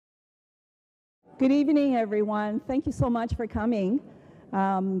Good evening, everyone. Thank you so much for coming.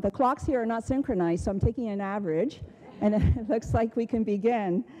 The clocks here are not synchronized, so I'm taking an average, and it looks like we can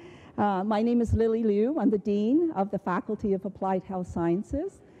begin. My name is Lily Liu. I'm the Dean of the Faculty of Applied Health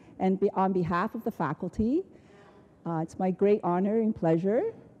Sciences, and on behalf of the faculty, it's my great honor and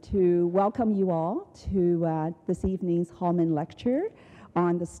pleasure to welcome you all to this evening's Hallman lecture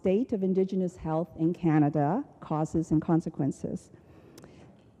on the state of Indigenous health in Canada, causes and consequences.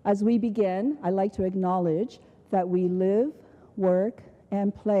 As we begin, I'd like to acknowledge that we live, work,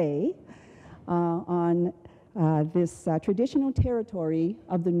 and play on this traditional territory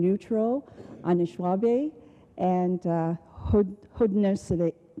of the neutral Nishnawbe and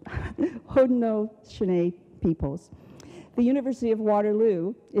Haudenosaunee peoples. The University of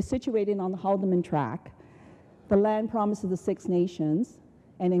Waterloo is situated on the Hallman track, the land promise of the Six Nations,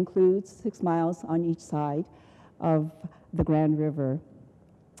 and includes 6 miles on each side of the Grand River.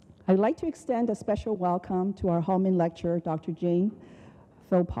 I'd like to extend a special welcome to our Hallman lecturer, Dr. Jane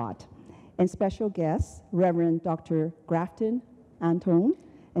Philpott, and special guests, Reverend Dr. Grafton Antone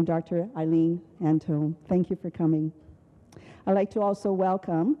and Dr. Eileen Antone. Thank you for coming. I'd like to also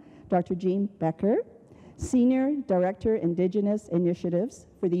welcome Dr. Jean Becker, Senior Director, Indigenous Initiatives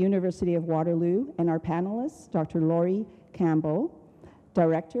for the University of Waterloo, and our panelists, Dr. Laurie Campbell,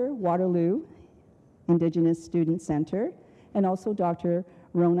 Director, Waterloo Indigenous Student Center, and also Dr.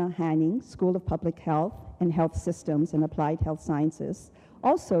 Rona Hanning, School of Public Health and Health Systems and Applied Health Sciences,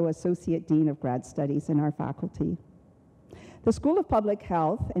 also Associate Dean of Grad Studies in our faculty. The School of Public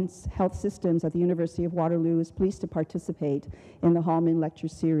Health and Health Systems at the University of Waterloo is pleased to participate in the Hallman Lecture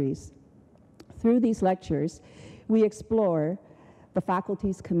Series. Through these lectures, we explore the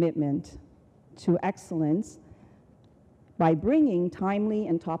faculty's commitment to excellence by bringing timely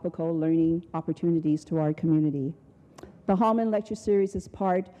and topical learning opportunities to our community. The Hallman Lecture Series is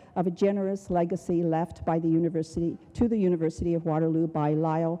part of a generous legacy left by the University of Waterloo by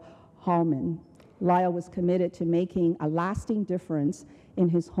Lyle Hallman. Lyle was committed to making a lasting difference in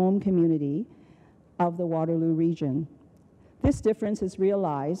his home community of the Waterloo region. This difference is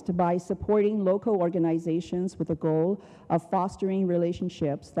realized by supporting local organizations with the goal of fostering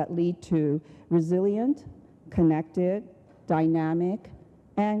relationships that lead to resilient, connected, dynamic,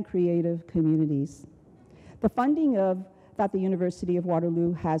 and creative communities. The funding that the University of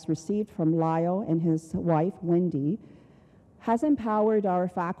Waterloo has received from Lyle and his wife, Wendy, has empowered our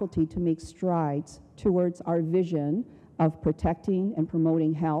faculty to make strides towards our vision of protecting and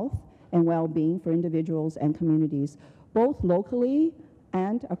promoting health and well-being for individuals and communities, both locally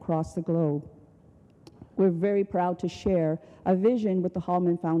and across the globe. We're very proud to share a vision with the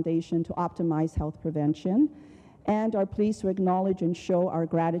Hallman Foundation to optimize health prevention, and are pleased to acknowledge and show our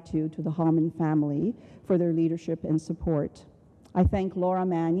gratitude to the Hallman family for their leadership and support. I thank Laura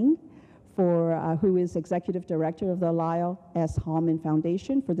Manning, who is Executive Director of the Lyle S. Hallman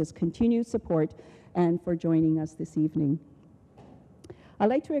Foundation, for this continued support and for joining us this evening.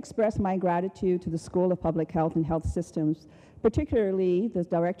 I'd like to express my gratitude to the School of Public Health and Health Systems, particularly the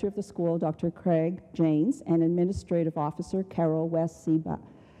Director of the school, Dr. Craig Janes, and Administrative Officer Carol West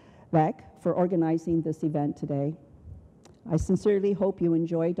Beck, for organizing this event today. I sincerely hope you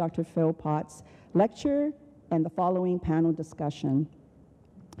enjoy Dr. Philpott's lecture and the following panel discussion.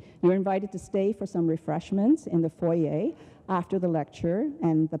 You're invited to stay for some refreshments in the foyer after the lecture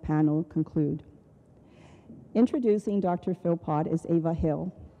and the panel conclude. Introducing Dr. Philpott is Ava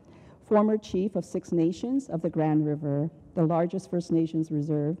Hill, former Chief of Six Nations of the Grand River, the largest First Nations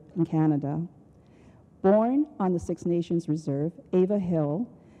reserve in Canada. Born on the Six Nations Reserve, Ava Hill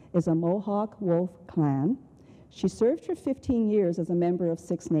is a Mohawk Wolf clan. She served for 15 years as a member of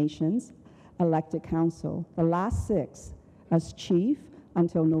Six Nations elected council, the last 6 as chief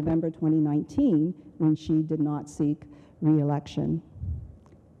until November 2019, when she did not seek re-election.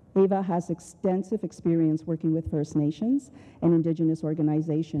 Ava has extensive experience working with First Nations and Indigenous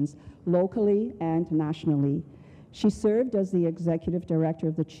organizations, locally and nationally. She served as the Executive Director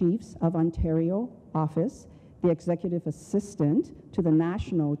of the Chiefs of Ontario Office, the Executive Assistant to the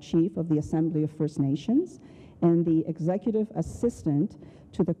National Chief of the Assembly of First Nations, and the Executive Assistant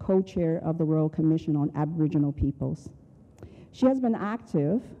to the Co-Chair of the Royal Commission on Aboriginal Peoples. She has been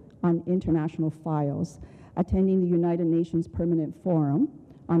active on international files, attending the United Nations Permanent Forum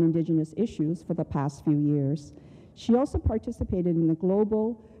on Indigenous issues for the past few years. She also participated in the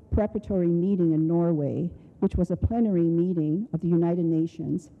Global Preparatory Meeting in Norway, which was a plenary meeting of the United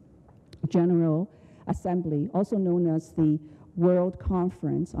Nations General Assembly, also known as the World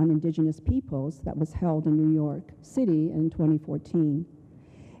Conference on Indigenous Peoples, that was held in New York City in 2014.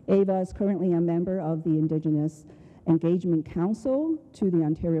 Ava is currently a member of the Indigenous Engagement Council to the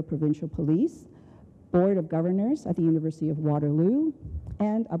Ontario Provincial Police, Board of Governors at the University of Waterloo,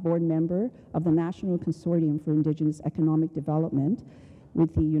 and a board member of the National Consortium for Indigenous Economic Development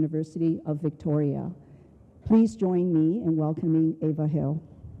with the University of Victoria. Please join me in welcoming Ava Hill.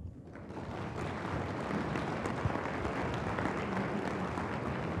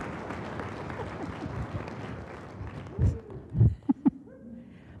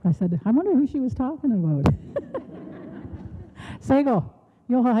 I said, I wonder who she was talking about. Sego,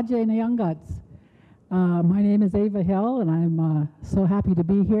 yoha haje nayangats. My name is Ava Hill, and I'm so happy to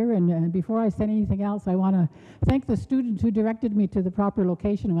be here. And before I say anything else, I want to thank the student who directed me to the proper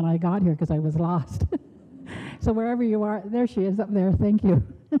location when I got here, because I was lost. So wherever you are, there she is up there. Thank you.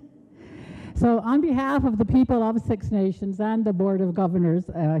 So on behalf of the people of Six Nations and the Board of Governors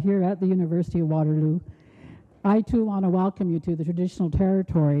here at the University of Waterloo, I too want to welcome you to the traditional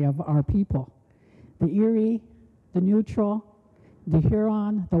territory of our people, the Erie, the Neutral, the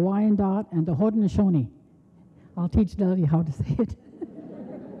Huron, the Wyandot, and the Haudenosaunee. I'll teach Lily how to say it.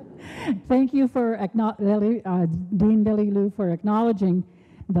 Thank you for Dean Lily Lou for acknowledging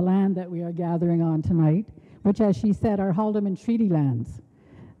the land that we are gathering on tonight, which, as she said, are Hallman Treaty lands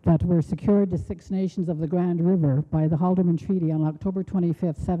that were secured to Six Nations of the Grand River by the Hallman Treaty on October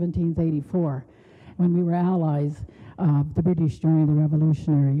 25th, 1784, when we were allies of the British during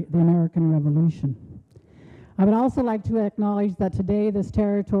the American Revolution. I would also like to acknowledge that today this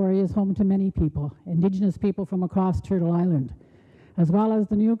territory is home to many people, Indigenous people from across Turtle Island, as well as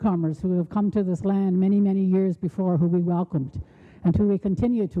the newcomers who have come to this land many, many years before, who we welcomed and who we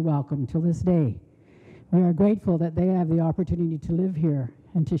continue to welcome till this day. We are grateful that they have the opportunity to live here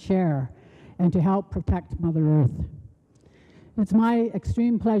and to share and to help protect Mother Earth. It's my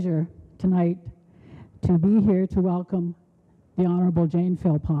extreme pleasure tonight to be here to welcome the Honorable Jane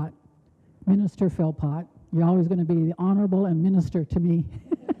Philpott, Minister Philpott. You're always going to be the Honorable and Minister to me.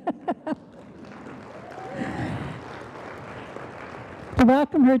 To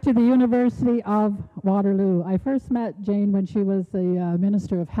welcome her to the University of Waterloo. I first met Jane when she was the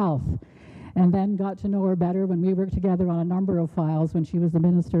Minister of Health, and then got to know her better when we worked together on a number of files when she was the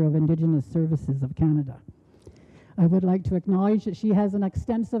Minister of Indigenous Services of Canada. I would like to acknowledge that she has an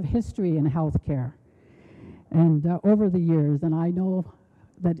extensive history in healthcare and over the years, and I know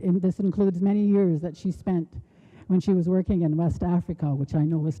that this includes many years that she spent when she was working in West Africa, which I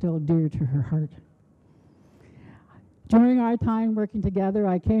know is still dear to her heart. During our time working together,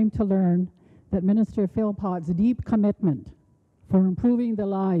 I came to learn that Minister Philpott's deep commitment for improving the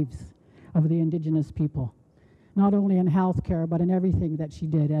lives of the Indigenous people, not only in healthcare, but in everything that she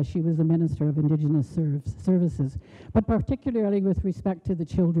did as she was the Minister of Indigenous Services, but particularly with respect to the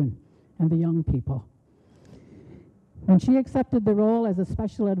children and the young people. When she accepted the role as a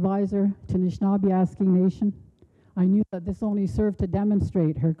special advisor to Nishnawbe Aski Nation, I knew that this only served to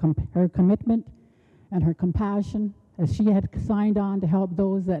demonstrate her commitment and her compassion, as she had signed on to help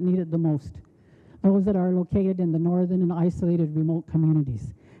those that need it the most, those that are located in the northern and isolated remote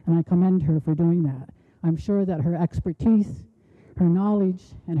communities. And I commend her for doing that. I'm sure that her expertise, her knowledge,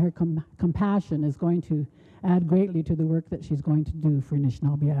 and her compassion is going to add greatly to the work that she's going to do for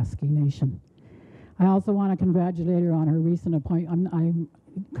Nishnawbe Aski Nation. I also want to congratulate her on her recent appointment.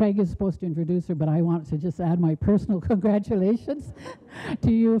 Craig is supposed to introduce her, but I want to just add my personal congratulations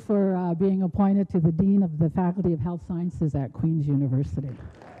to you for being appointed to the Dean of the Faculty of Health Sciences at Queen's University.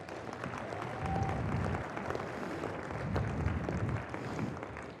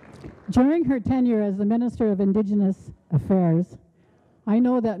 During her tenure as the Minister of Indigenous Affairs, I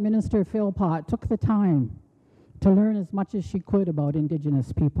know that Minister Philpott took the time to learn as much as she could about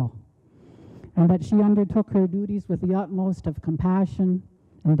Indigenous people, and that she undertook her duties with the utmost of compassion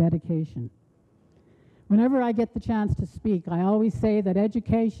and dedication. Whenever I get the chance to speak, I always say that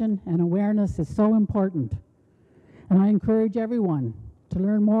education and awareness is so important, and I encourage everyone to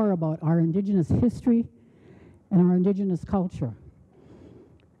learn more about our Indigenous history and our Indigenous culture,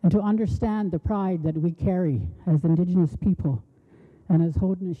 and to understand the pride that we carry as Indigenous people and as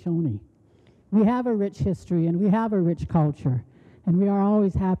Haudenosaunee. We have a rich history and we have a rich culture, and we are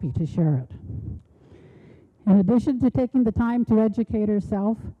always happy to share it. In addition to taking the time to educate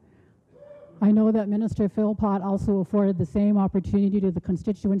herself, I know that Minister Philpott also afforded the same opportunity to the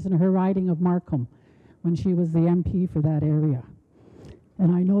constituents in her riding of Markham when she was the MP for that area.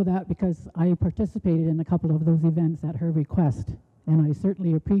 And I know that because I participated in a couple of those events at her request, and I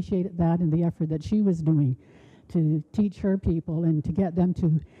certainly appreciated that and the effort that she was doing to teach her people and to get them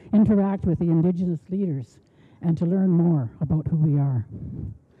to interact with the Indigenous leaders and to learn more about who we are.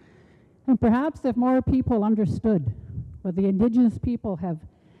 And perhaps if more people understood what the Indigenous people have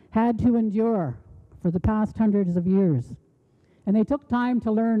had to endure for the past hundreds of years, and they took time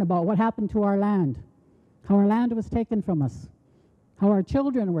to learn about what happened to our land how our land was taken from us, how our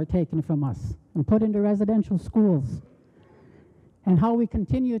children were taken from us and put into residential schools, and how we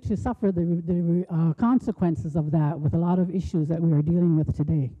continue to suffer the consequences of that with a lot of issues that we are dealing with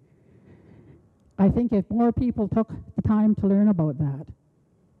today. I think if more people took the time to learn about that,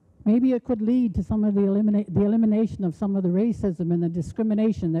 maybe it could lead to some of the elimination of some of the racism and the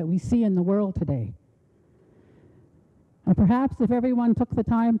discrimination that we see in the world today. And perhaps if everyone took the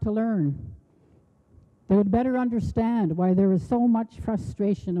time to learn, they would better understand why there is so much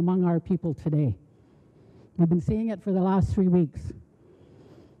frustration among our people today. We've been seeing it for the last 3 weeks.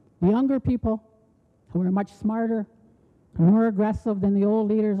 The younger people, who are much smarter and more aggressive than the old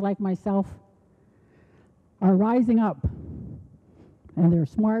leaders like myself, are rising up. And they're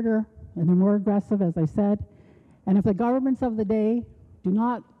smarter and they're more aggressive, as I said. And if the governments of the day do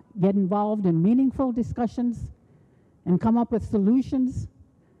not get involved in meaningful discussions and come up with solutions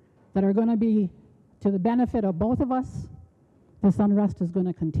that are going to be to the benefit of both of us, this unrest is going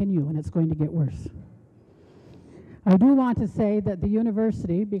to continue and it's going to get worse. I do want to say that the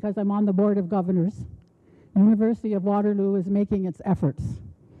university, because I'm on the board of governors, University of Waterloo is making its efforts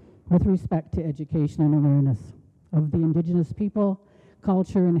with respect to education and awareness of the Indigenous people,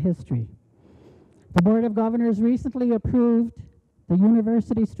 culture, and history. The Board of Governors recently approved the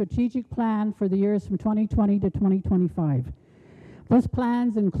university strategic plan for the years from 2020 to 2025. This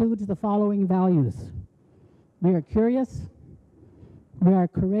plan includes the following values. We are curious, we are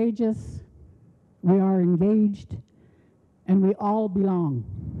courageous, we are engaged, and we all belong.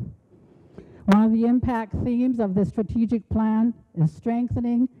 One of the impact themes of the strategic plan is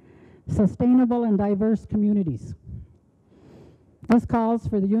strengthening sustainable and diverse communities. This calls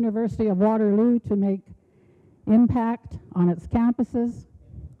for the University of Waterloo to make impact on its campuses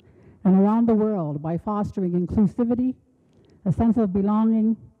and around the world by fostering inclusivity, a sense of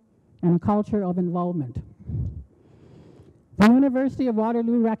belonging, and a culture of involvement. The University of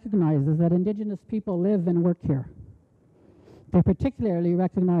Waterloo recognizes that Indigenous people live and work here. They particularly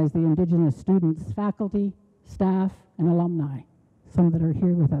recognize the Indigenous students, faculty, staff, and alumni, some that are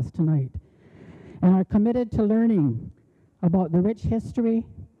here with us tonight, and are committed to learning about the rich history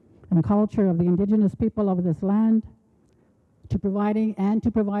and culture of the Indigenous people of this land, to providing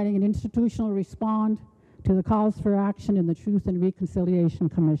an institutional response to the calls for action in the Truth and Reconciliation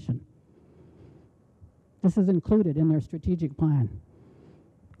Commission. This is included in their strategic plan.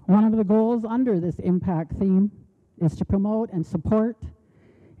 One of the goals under this impact theme is to promote and support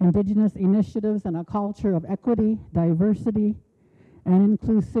Indigenous initiatives and a culture of equity, diversity, and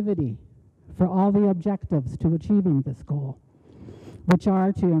inclusivity for all the objectives to achieving this goal, which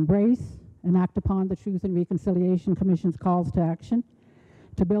are to embrace and act upon the Truth and Reconciliation Commission's calls to action,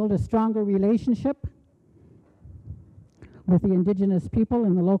 to build a stronger relationship with the Indigenous people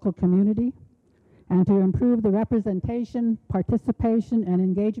in the local community, and to improve the representation, participation, and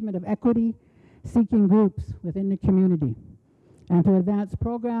engagement of equity-seeking groups within the community, and to advance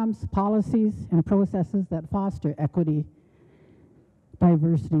programs, policies, and processes that foster equity,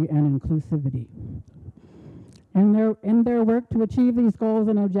 diversity, and inclusivity. In their work to achieve these goals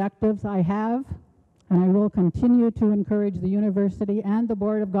and objectives, I have and I will continue to encourage the university and the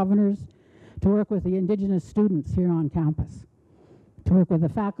Board of Governors to work with the Indigenous students here on campus, to work with the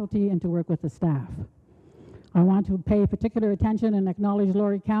faculty, and to work with the staff. I want to pay particular attention and acknowledge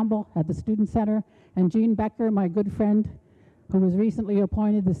Laurie Campbell at the Student Center and Jean Becker, my good friend, who was recently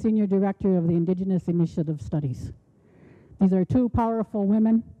appointed the Senior Director of the Indigenous Initiative Studies. These are two powerful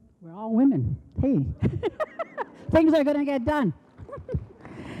women. We're all women. Hey, things are going to get done.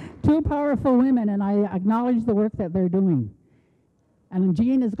 Two powerful women, and I acknowledge the work that they're doing. And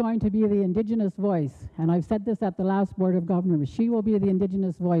Jean is going to be the Indigenous voice, and I've said this at the last Board of Governors. She will be the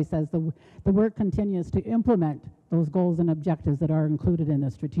Indigenous voice as the work continues to implement those goals and objectives that are included in the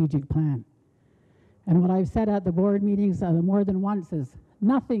strategic plan. And what I've said at the board meetings more than once is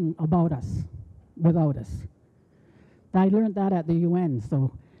nothing about us without us. I learned that at the UN,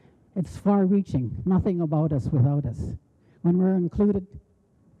 so it's far-reaching. Nothing about us without us. When we're included,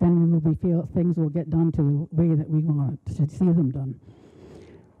 then things will get done to the way that we want to see them done.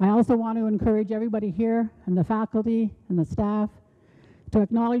 I also want to encourage everybody here and the faculty and the staff to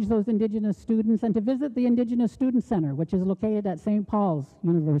acknowledge those Indigenous students and to visit the Indigenous Student Center, which is located at St. Paul's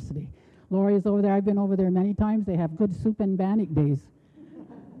University. Laurie is over there. I've been over there many times. They have good soup and bannock days.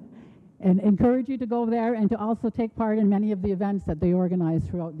 And encourage you to go there and to also take part in many of the events that they organize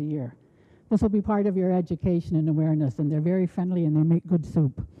throughout the year. This will be part of your education and awareness, and they're very friendly and they make good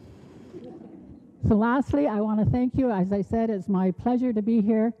soup. So lastly, I want to thank you. As I said, it's my pleasure to be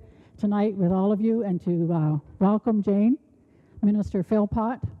here tonight with all of you and to welcome Jane, Minister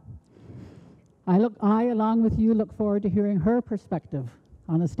Philpott, I, along with you, look forward to hearing her perspective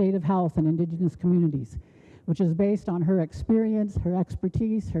on the state of health in Indigenous communities, which is based on her experience, her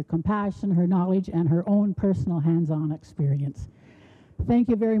expertise, her compassion, her knowledge, and her own personal hands-on experience. Thank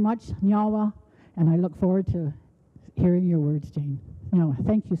you very much, Nyawa, and I look forward to hearing your words, Jane. Nyawa,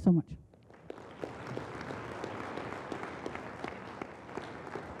 thank you so much.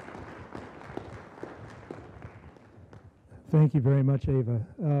 Thank you very much, Ava.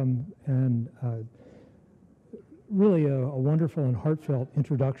 Really a wonderful and heartfelt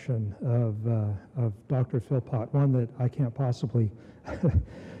introduction of Dr. Philpott, one that I can't possibly,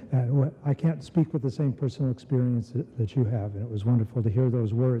 I can't speak with the same personal experience that you have, and it was wonderful to hear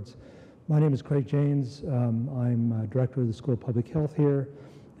those words. My name is Craig Janes. I'm director of the School of Public Health here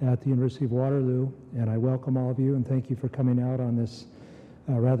at the University of Waterloo, and I welcome all of you and thank you for coming out on this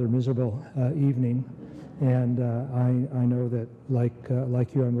rather miserable evening. And I know that,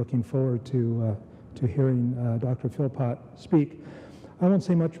 like you, I'm looking forward to hearing Dr. Philpott speak. I won't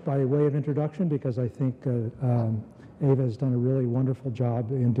say much by way of introduction because I think Ava has done a really wonderful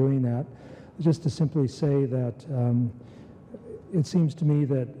job in doing that. Just to simply say that it seems to me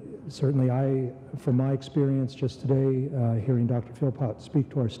that certainly from my experience just today, hearing Dr. Philpott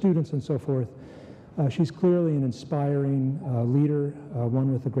speak to our students and so forth, she's clearly an inspiring leader,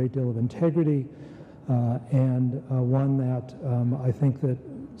 one with a great deal of integrity, and one that I think that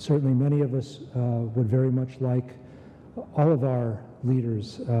certainly many of us would very much like all of our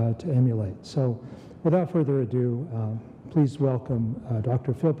leaders to emulate. So without further ado, please welcome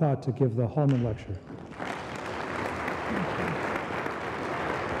Dr. Philpott to give the Hallman lecture.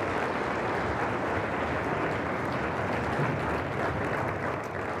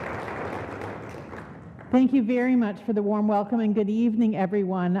 Thank you very much for the warm welcome and good evening,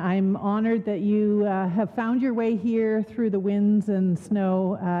 everyone. I'm honored that you have found your way here through the winds and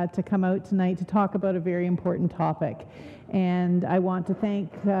snow to come out tonight to talk about a very important topic. And I want to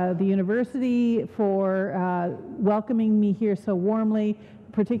thank the university for welcoming me here so warmly,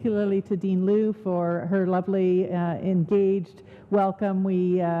 particularly to Dean Liu for her lovely, engaged welcome.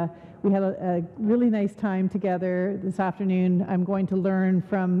 We had a really nice time together this afternoon. I'm going to learn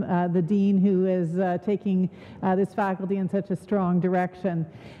from the dean who is taking this faculty in such a strong direction.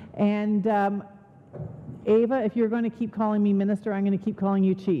 And Ava, if you're going to keep calling me minister, I'm going to keep calling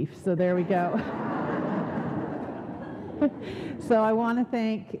you chief. So there we go. So I want to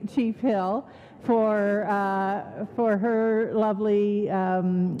thank Chief Hill for her lovely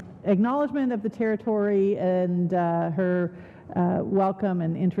acknowledgement of the territory and her welcome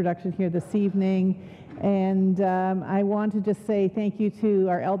and introduction here this evening. And I want to just say thank you to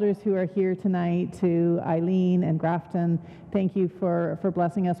our elders who are here tonight, to Eileen and Grafton. Thank you for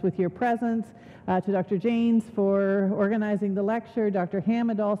blessing us with your presence. To Dr. Janes for organizing the lecture. Dr.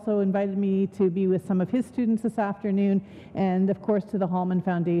 Hammond also invited me to be with some of his students this afternoon. And of course to the Hallman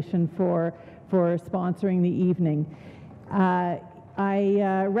Foundation for sponsoring the evening.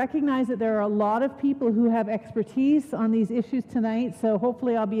 I recognize that there are a lot of people who have expertise on these issues tonight, so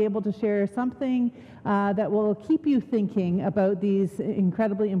hopefully I'll be able to share something that will keep you thinking about these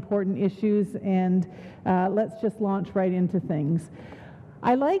incredibly important issues, and let's just launch right into things.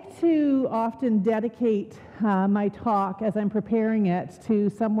 I like to often dedicate my talk as I'm preparing it to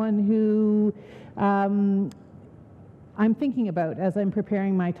someone who I'm thinking about as I'm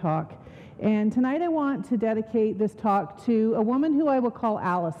preparing my talk. And tonight I want to dedicate this talk to a woman who I will call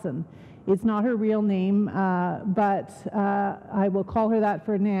Allison. It's not her real name, but I will call her that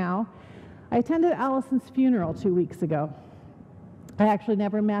for now. I attended Allison's funeral 2 weeks ago. I actually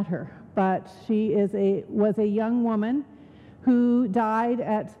never met her, but she was a young woman who died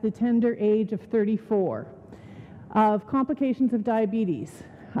at the tender age of 34 of complications of diabetes.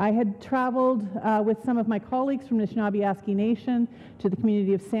 I had traveled with some of my colleagues from Nishnawbe Aski Nation to the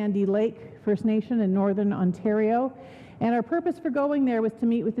community of Sandy Lake First Nation in northern Ontario, and our purpose for going there was to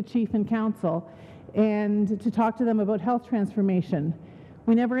meet with the chief and council and to talk to them about health transformation.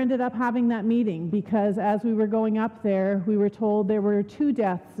 We never ended up having that meeting because as we were going up there, we were told there were 2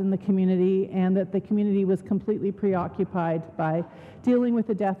 deaths in the community and that the community was completely preoccupied by dealing with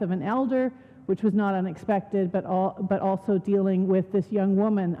the death of an elder, which was not unexpected, but also dealing with this young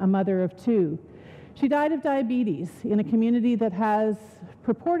woman, a mother of 2. She died of diabetes in a community that has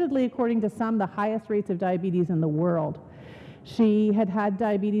purportedly, according to some, the highest rates of diabetes in the world. She had had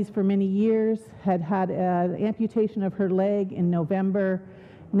diabetes for many years, had had an amputation of her leg in November,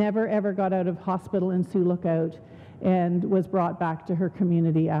 never ever got out of hospital in Sioux Lookout, and was brought back to her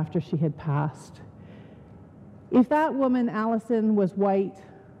community after she had passed. If that woman, Allison, was white,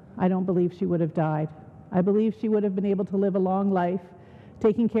 I don't believe she would have died. I believe she would have been able to live a long life,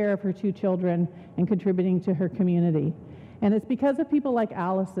 taking care of her 2 children, and contributing to her community. And it's because of people like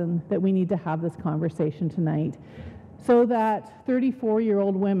Allison that we need to have this conversation tonight, so that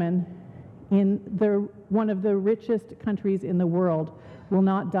 34-year-old women in one of the richest countries in the world will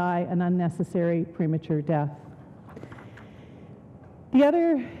not die an unnecessary premature death. The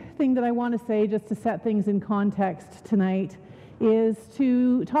other thing that I want to say, just to set things in context tonight, is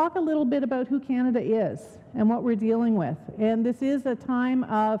to talk a little bit about who Canada is and what we're dealing with. And this is a time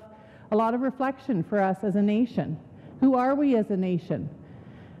of a lot of reflection for us as a nation. Who are we as a nation?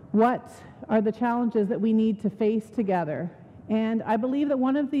 What are the challenges that we need to face together? And I believe that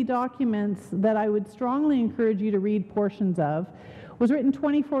one of the documents that I would strongly encourage you to read portions of was written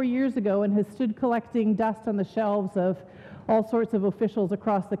 24 years ago and has stood collecting dust on the shelves of all sorts of officials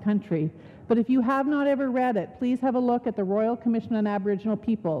across the country. But if you have not ever read it, please have a look at the Royal Commission on Aboriginal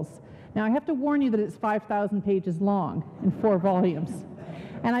Peoples. Now, I have to warn you that it's 5,000 pages long in 4 volumes.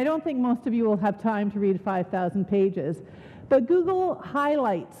 And I don't think most of you will have time to read 5,000 pages. But Google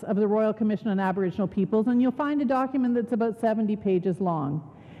highlights of the Royal Commission on Aboriginal Peoples, and you'll find a document that's about 70 pages long.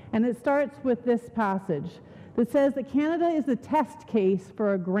 And it starts with this passage that says that Canada is a test case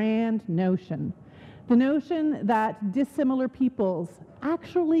for a grand notion. The notion that dissimilar peoples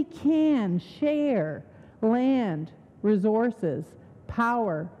actually can share land, resources,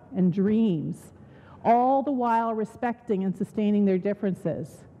 power, and dreams, all the while respecting and sustaining their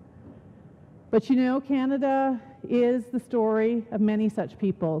differences. But you know, Canada is the story of many such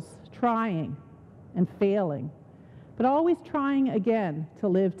peoples trying and failing, but always trying again to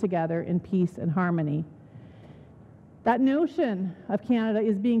live together in peace and harmony. That notion of Canada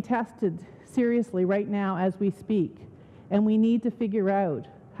is being tested seriously right now as we speak, and we need to figure out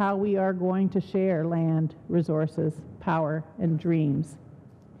how we are going to share land, resources, power, and dreams.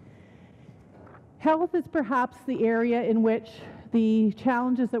 Health is perhaps the area in which the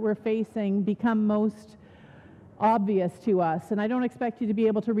challenges that we're facing become most obvious to us, and I don't expect you to be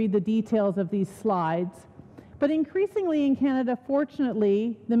able to read the details of these slides. But increasingly in Canada,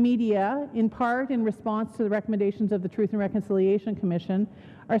 fortunately, the media, in part in response to the recommendations of the Truth and Reconciliation Commission,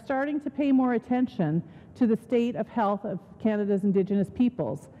 are starting to pay more attention to the state of health of Canada's Indigenous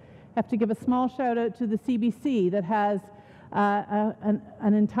peoples. I have to give a small shout out to the CBC that has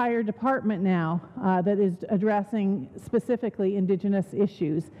an entire department now that is addressing specifically Indigenous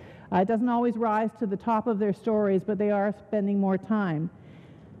issues. It doesn't always rise to the top of their stories, but they are spending more time.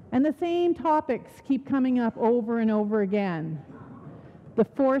 And the same topics keep coming up over and over again. The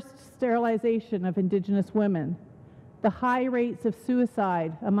forced sterilization of Indigenous women, the high rates of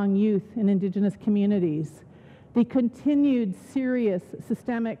suicide among youth in Indigenous communities, the continued serious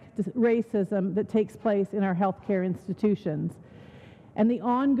systemic racism that takes place in our healthcare institutions, and the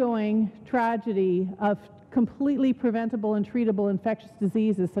ongoing tragedy of completely preventable and treatable infectious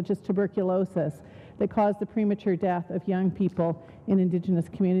diseases such as tuberculosis that cause the premature death of young people in Indigenous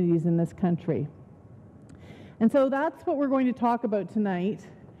communities in this country. And so that's what we're going to talk about tonight.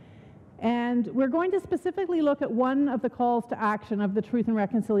 And we're going to specifically look at one of the calls to action of the Truth and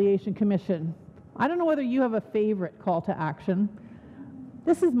Reconciliation Commission. I don't know whether you have a favorite call to action.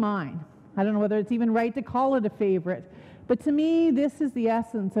 This is mine. I don't know whether it's even right to call it a favorite. But to me, this is the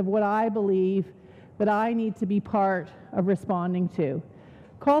essence of what I believe that I need to be part of responding to.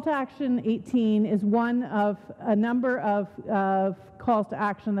 Call to Action 18 is one of a number of calls to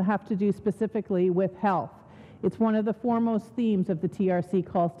action that have to do specifically with health. It's one of the foremost themes of the TRC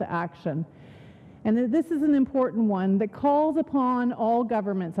calls to action. And this is an important one that calls upon all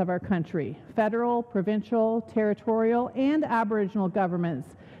governments of our country, federal, provincial, territorial, and Aboriginal governments,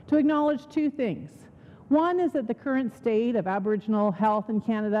 to acknowledge 2 things. One is that the current state of Aboriginal health in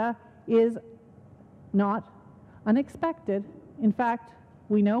Canada is not unexpected. In fact,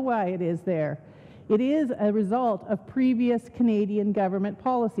 we know why it is there. It is a result of previous Canadian government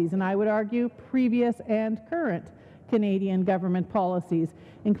policies, and I would argue previous and current Canadian government policies,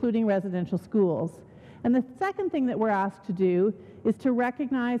 including residential schools. And the second thing that we're asked to do is to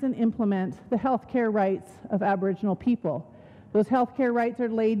recognize and implement the healthcare rights of Aboriginal people. Those healthcare rights are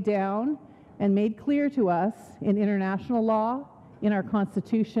laid down and made clear to us in international law, in our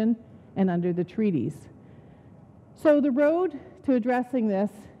Constitution, and under the treaties. So the road to addressing this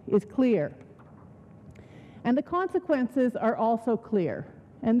is clear. And the consequences are also clear.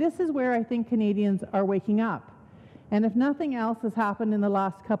 And this is where I think Canadians are waking up. And if nothing else has happened in the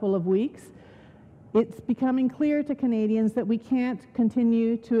last couple of weeks, it's becoming clear to Canadians that we can't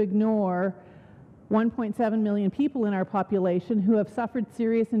continue to ignore 1.7 million people in our population who have suffered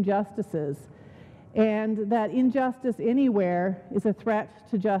serious injustices, and that injustice anywhere is a threat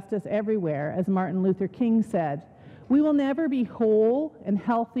to justice everywhere, as Martin Luther King said. We will never be whole and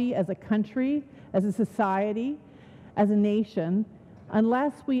healthy as a country, as a society, as a nation,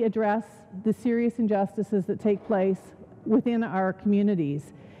 unless we address the serious injustices that take place within our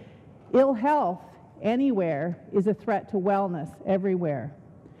communities. Ill health anywhere is a threat to wellness everywhere.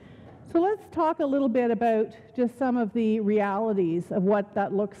 So let's talk a little bit about just some of the realities of what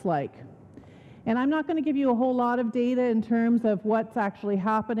that looks like. And I'm not going to give you a whole lot of data in terms of what's actually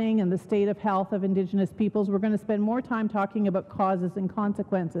happening and the state of health of Indigenous peoples. We're going to spend more time talking about causes and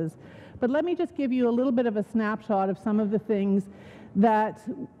consequences. But let me just give you a little bit of a snapshot of some of the things that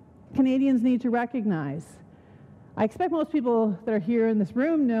Canadians need to recognize. I expect most people that are here in this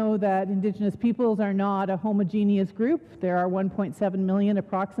room know that Indigenous peoples are not a homogeneous group. There are 1.7 million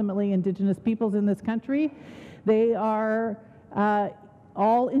approximately Indigenous peoples in this country. They are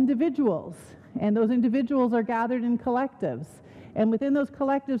all individuals, and those individuals are gathered in collectives. And within those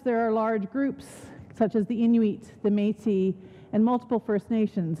collectives there are large groups such as the Inuit, the Métis, and multiple First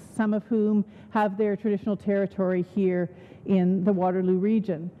Nations, some of whom have their traditional territory here in the Waterloo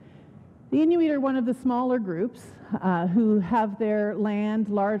region. The Inuit are one of the smaller groups who have their land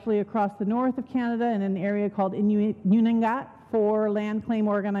largely across the north of Canada in an area called Inuit-Nunangat, 4 land claim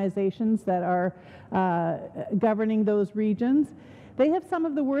organizations that are governing those regions. They have some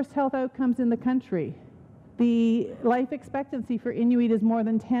of the worst health outcomes in the country. The life expectancy for Inuit is more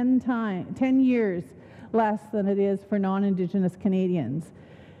than 10 years less than it is for non-Indigenous Canadians.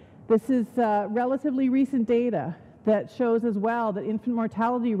 This is relatively recent data that shows as well that infant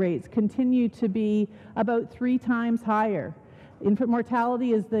mortality rates continue to be about 3 times higher. Infant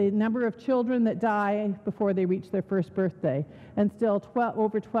mortality is the number of children that die before they reach their first birthday, and still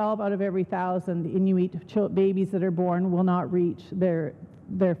over 12 out of every 1,000 Inuit babies that are born will not reach their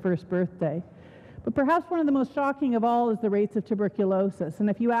first birthday. But perhaps one of the most shocking of all is the rates of tuberculosis. And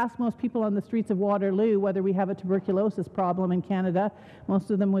if you ask most people on the streets of Waterloo whether we have a tuberculosis problem in Canada,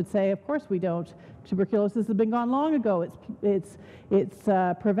 most of them would say, of course we don't. Tuberculosis has been gone long ago. It's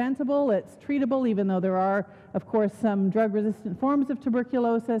preventable, it's treatable, even though there are, of course, some drug-resistant forms of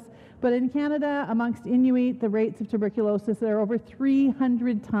tuberculosis. But in Canada, amongst Inuit, the rates of tuberculosis are over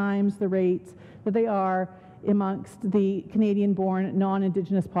 300 times the rates that they are amongst the Canadian-born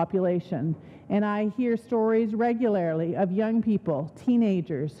non-Indigenous population. And I hear stories regularly of young people,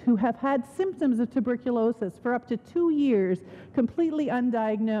 teenagers, who have had symptoms of tuberculosis for up to 2 years, completely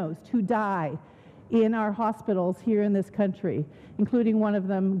undiagnosed, who die in our hospitals here in this country, including one of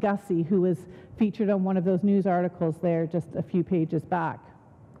them, Gussie, who was featured on one of those news articles there just a few pages back.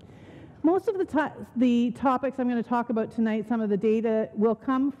 Most of the topics I'm going to talk about tonight, some of the data, will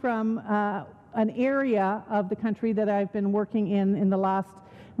come from an area of the country that I've been working in the last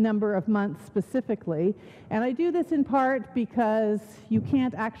number of months specifically. And I do this in part because you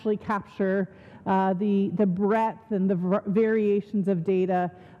can't actually capture the breadth and the variations of data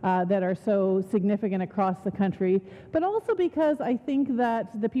that are so significant across the country, but also because I think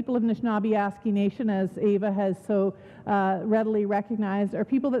that the people of Nishnawbe Aski Nation, as Ava has so readily recognized, are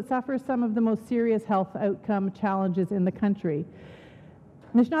people that suffer some of the most serious health outcome challenges in the country.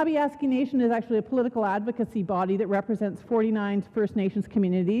 Nishnawbe Aski Nation is actually a political advocacy body that represents 49 First Nations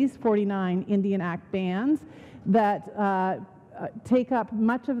communities, 49 Indian Act bands that take up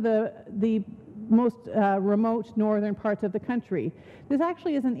much of the most remote northern parts of the country. This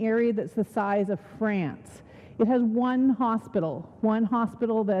actually is an area that's the size of France. It has one hospital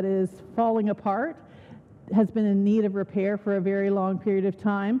that is falling apart, has been in need of repair for a very long period of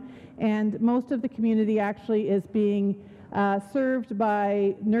time, and most of the community actually is being served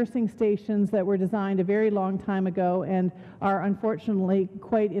by nursing stations that were designed a very long time ago and are unfortunately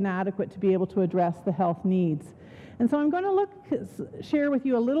quite inadequate to be able to address the health needs. And so I'm going to share with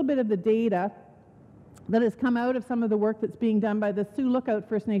you a little bit of the data that has come out of some of the work that's being done by the Sioux Lookout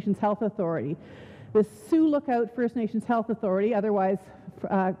First Nations Health Authority. The Sioux Lookout First Nations Health Authority, otherwise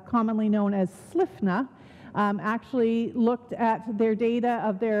commonly known as SLFNA, actually looked at their data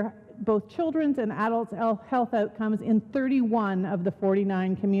of their both children's and adults' health outcomes in 31 of the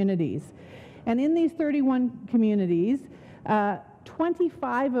 49 communities. And in these 31 communities,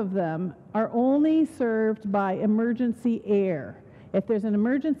 25 of them are only served by emergency air. If there's an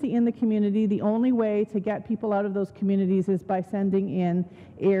emergency in the community, the only way to get people out of those communities is by sending in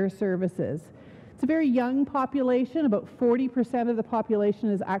air services. It's a very young population. About 40% of the population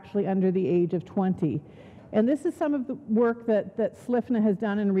is actually under the age of 20. And this is some of the work that SLFNA has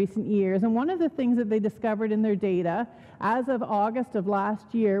done in recent years. And one of the things that they discovered in their data, as of August of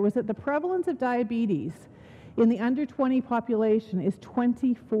last year, was that the prevalence of diabetes in the under 20 population is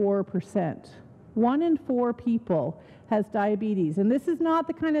 24%. 1 in 4 people has diabetes. And this is not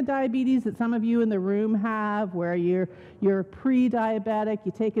the kind of diabetes that some of you in the room have, where you're pre-diabetic,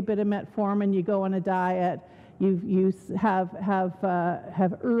 you take a bit of metformin, you go on a diet, you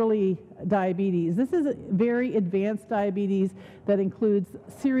have early diabetes. This is very advanced diabetes that includes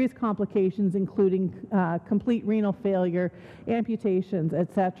serious complications, including complete renal failure, amputations,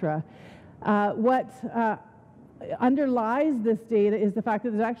 etc. What underlies this data is the fact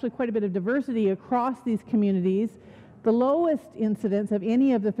that there's actually quite a bit of diversity across these communities. The lowest incidence of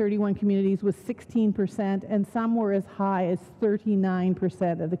any of the 31 communities was 16%, and some were as high as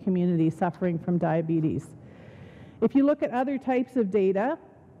 39% of the community suffering from diabetes. If you look at other types of data,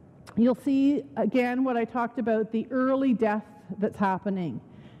 you'll see, again, what I talked about, the early death that's happening.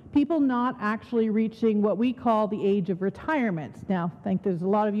 People not actually reaching what we call the age of retirement. Now, I think there's a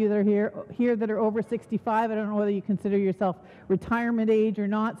lot of you that are here that are over 65. I don't know whether you consider yourself retirement age or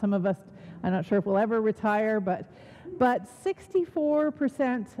not. Some of us, I'm not sure if we'll ever retire, but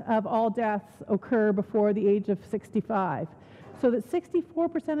 64% of all deaths occur before the age of 65. So that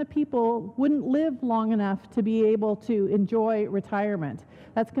 64% of people wouldn't live long enough to be able to enjoy retirement.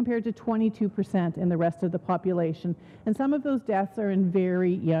 That's compared to 22% in the rest of the population. And some of those deaths are in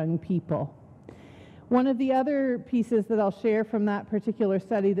very young people. One of the other pieces that I'll share from that particular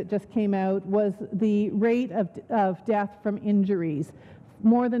study that just came out was the rate of death from injuries,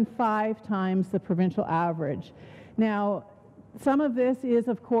 more than 5 times the provincial average. Now, some of this is,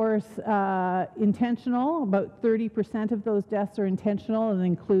 of course, intentional. About 30% of those deaths are intentional and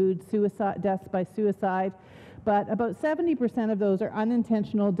include deaths by suicide. But about 70% of those are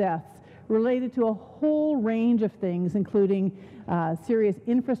unintentional deaths related to a whole range of things, including serious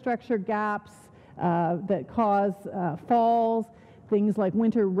infrastructure gaps that cause falls, things like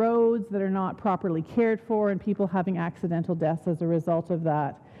winter roads that are not properly cared for, and people having accidental deaths as a result of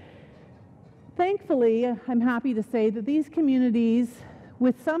that. Thankfully, I'm happy to say that these communities,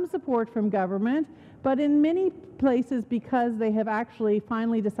 with some support from government, but in many places because they have actually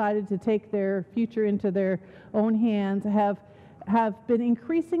finally decided to take their future into their own hands, have been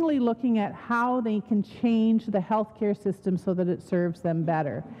increasingly looking at how they can change the healthcare system so that it serves them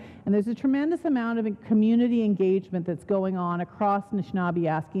better. And there's a tremendous amount of community engagement that's going on across Nishnawbe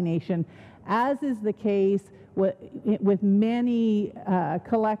Aski Nation, as is the case with many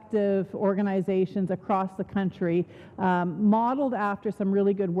collective organizations across the country, modeled after some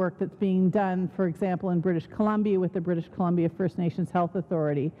really good work that's being done, for example, in British Columbia with the British Columbia First Nations Health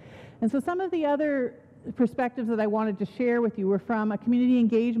Authority. And so some of the other perspectives that I wanted to share with you were from a community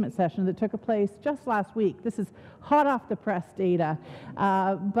engagement session that took place just last week. This is hot off the press data.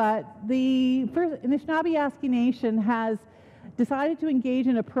 But the Nishnawbe Aski Nation has decided to engage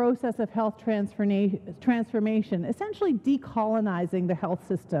in a process of health transformation, essentially decolonizing the health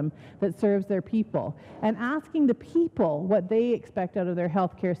system that serves their people and asking the people what they expect out of their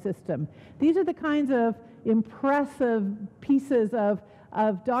healthcare system. These are the kinds of impressive pieces of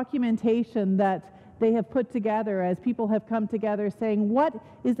documentation that they have put together as people have come together saying, what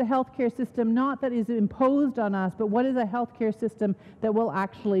is the healthcare system not that is imposed on us, but what is a healthcare system that will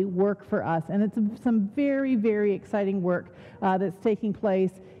actually work for us? And it's some very, very exciting work that's taking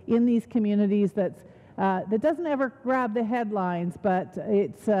place in these communities that doesn't ever grab the headlines, but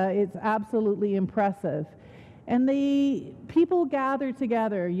it's absolutely impressive. And the people gather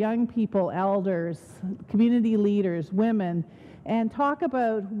together, young people, elders, community leaders, women, and talk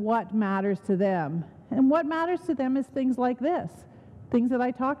about what matters to them. And what matters to them is things like this, things that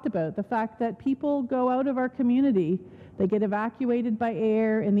I talked about, the fact that people go out of our community, they get evacuated by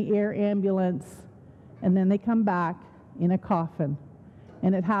air in the air ambulance, and then they come back in a coffin.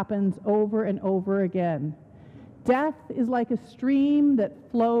 And it happens over and over again. Death is like a stream that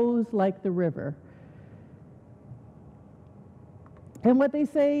flows like the river. And what they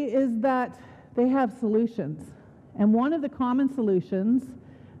say is that they have solutions. And one of the common solutions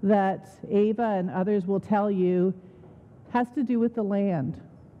that Ava and others will tell you has to do with the land.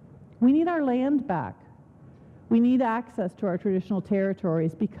 We need our land back. We need access to our traditional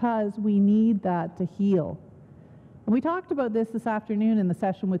territories because we need that to heal. And we talked about this afternoon in the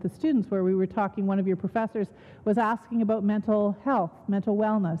session with the students where we were talking, one of your professors was asking about mental health, mental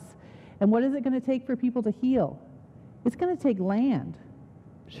wellness, and what is it going to take for people to heal? It's going to take land.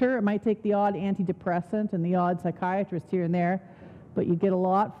 Sure, it might take the odd antidepressant and the odd psychiatrist here and there, but you get a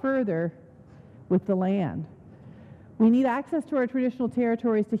lot further with the land. We need access to our traditional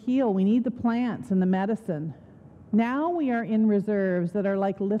territories to heal. We need the plants and the medicine. Now we are in reserves that are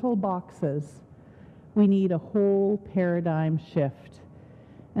like little boxes. We need a whole paradigm shift.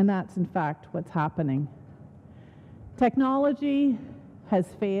 And that's in fact what's happening. Technology has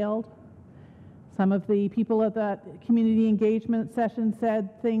failed. Some of the people at that community engagement session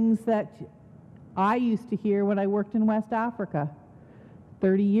said things that I used to hear when I worked in West Africa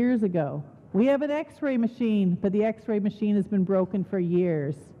 30 years ago. We have an X-ray machine, but the X-ray machine has been broken for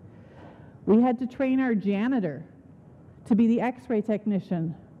years. We had to train our janitor to be the X-ray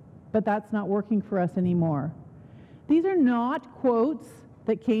technician, but that's not working for us anymore. These are not quotes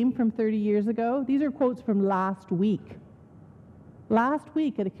that came from 30 years ago. These are quotes from last week. Last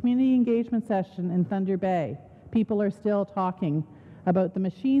week at a community engagement session in Thunder Bay, people are still talking about the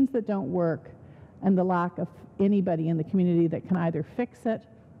machines that don't work and the lack of anybody in the community that can either fix it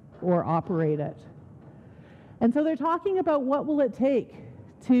or operate it. And so they're talking about what will it take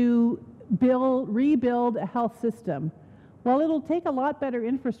to rebuild a health system. Well, it'll take a lot better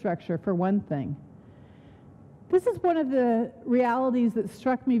infrastructure for one thing. This is one of the realities that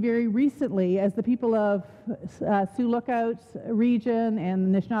struck me very recently as the people of Sioux Lookout region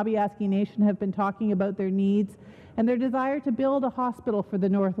and the Nishnawbe Aski Nation have been talking about their needs and their desire to build a hospital for the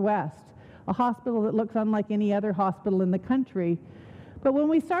Northwest, a hospital that looks unlike any other hospital in the country. But when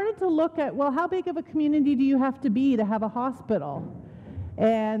we started to look at, well, how big of a community do you have to have a hospital?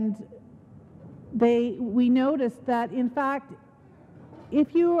 And we noticed that, in fact,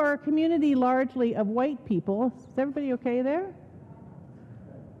 if you are a community largely of white people, is everybody okay there?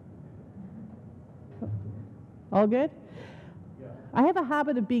 All good? Yeah. I have a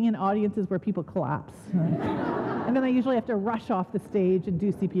habit of being in audiences where people collapse. And then I usually have to rush off the stage and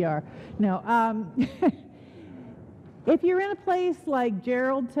do CPR. No. If you're in a place like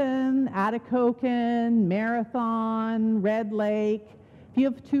Geraldton, Atikokan, Marathon, Red Lake, if you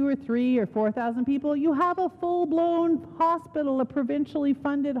have 2,000 or 3,000 or 4,000 people, you have a full-blown hospital, a provincially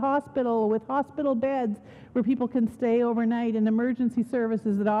funded hospital with hospital beds where people can stay overnight and emergency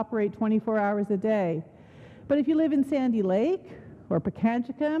services that operate 24 hours a day. But if you live in Sandy Lake or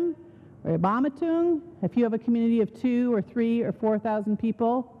Pekanchikam or Ibamatung, if you have a community of 2,000 or 3,000 or 4,000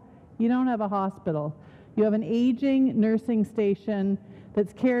 people, you don't have a hospital. You have an aging nursing station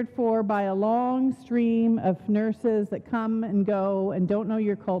that's cared for by a long stream of nurses that come and go and don't know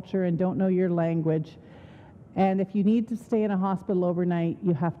your culture and don't know your language. And if you need to stay in a hospital overnight,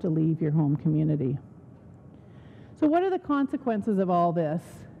 you have to leave your home community. So what are the consequences of all this?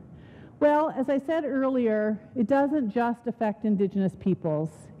 Well, as I said earlier, it doesn't just affect Indigenous peoples,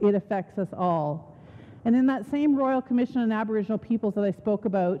 it affects us all. And in that same Royal Commission on Aboriginal Peoples that I spoke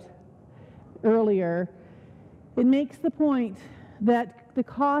about earlier, it makes the point that the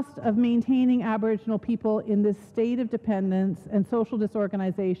cost of maintaining Aboriginal people in this state of dependence and social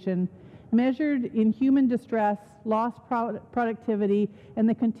disorganization, measured in human distress, lost productivity, and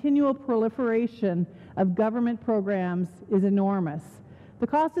the continual proliferation of government programs is enormous. The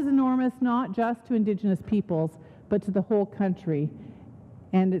cost is enormous not just to Indigenous peoples, but to the whole country.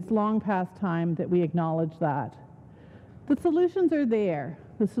 And it's long past time that we acknowledge that. The solutions are there.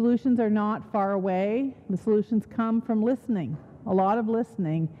 The solutions are not far away. The solutions come from listening, a lot of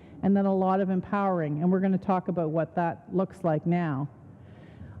listening, and then a lot of empowering. And we're going to talk about what that looks like now.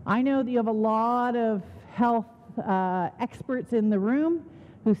 I know that you have a lot of health experts in the room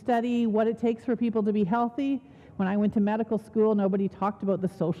who study what it takes for people to be healthy. When I went to medical school, nobody talked about the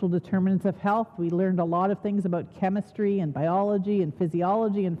social determinants of health. We learned a lot of things about chemistry and biology and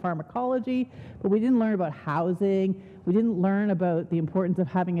physiology and pharmacology, but we didn't learn about housing. We didn't learn about the importance of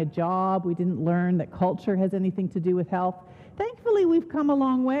having a job. We didn't learn that culture has anything to do with health. Thankfully, we've come a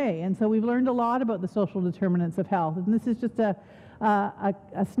long way, and so we've learned a lot about the social determinants of health. And this is just a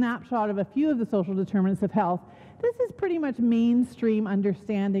snapshot of a few of the social determinants of health. This is pretty much mainstream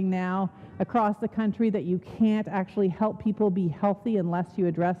understanding now across the country that you can't actually help people be healthy unless you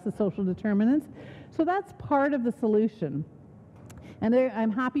address the social determinants. So that's part of the solution. And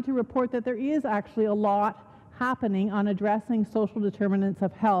I'm happy to report that there is actually a lot happening on addressing social determinants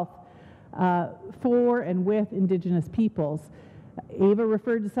of health for and with Indigenous peoples. Ava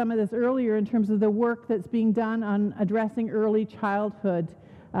referred to some of this earlier in terms of the work that's being done on addressing early childhood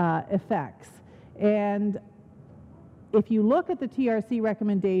effects. And if you look at the TRC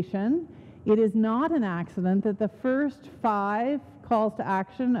recommendation, it is not an accident that the first 5 calls to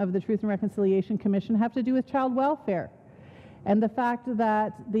action of the Truth and Reconciliation Commission have to do with child welfare. And the fact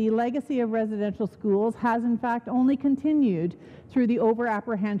that the legacy of residential schools has in fact only continued through the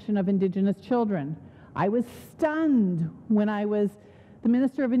over-apprehension of Indigenous children. I was stunned when I was the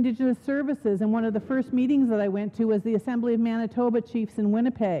Minister of Indigenous Services, and one of the first meetings that I went to was the Assembly of Manitoba Chiefs in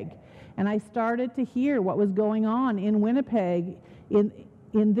Winnipeg. And I started to hear what was going on in Winnipeg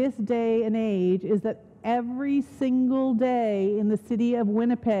in this day and age, is that every single day in the city of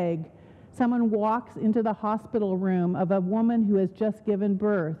Winnipeg, someone walks into the hospital room of a woman who has just given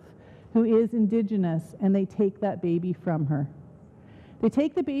birth who is Indigenous, and they take that baby from her. They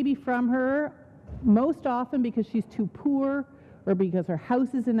take the baby from her most often because she's too poor, or because her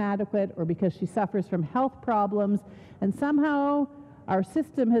house is inadequate, or because she suffers from health problems, and somehow our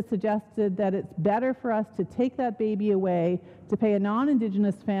system has suggested that it's better for us to take that baby away, to pay a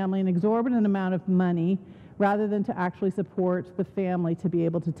non-Indigenous family an exorbitant amount of money, rather than to actually support the family to be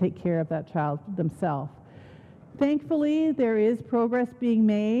able to take care of that child themselves. Thankfully, there is progress being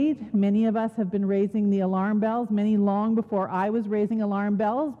made. Many of us have been raising the alarm bells, many long before I was raising alarm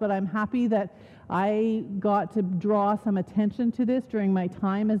bells, but I'm happy that I got to draw some attention to this during my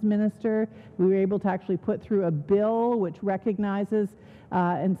time as minister. We were able to actually put through a bill which recognizes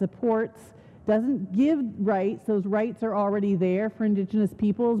and supports, doesn't give rights, those rights are already there for Indigenous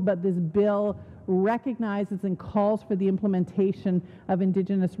peoples, but this bill recognizes and calls for the implementation of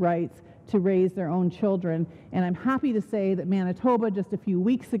Indigenous rights to raise their own children. And I'm happy to say that Manitoba just a few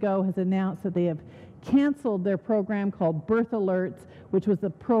weeks ago has announced that they have canceled their program called Birth Alerts, which was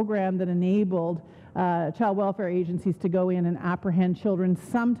the program that enabled child welfare agencies to go in and apprehend children,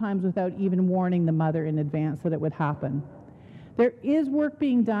 sometimes without even warning the mother in advance that it would happen. There is work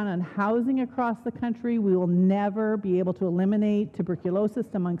being done on housing across the country. We will never be able to eliminate tuberculosis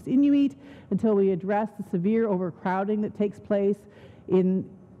amongst Inuit until we address the severe overcrowding that takes place in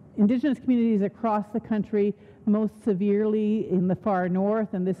Indigenous communities across the country, most severely in the far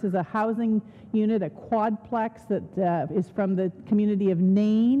north. And this is a housing unit, a quadplex that is from the community of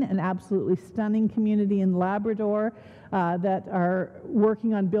Nain, an absolutely stunning community in Labrador, that are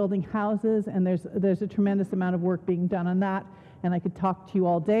working on building houses, and there's a tremendous amount of work being done on that. And I could talk to you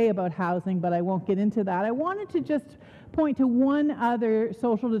all day about housing, but I won't get into that. I wanted to just point to one other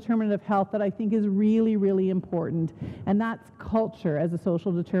social determinant of health that I think is really, really important, and that's culture as a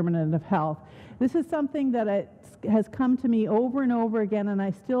social determinant of health. This is something that has come to me over and over again, and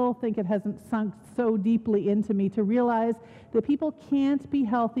I still think it hasn't sunk so deeply into me to realize that people can't be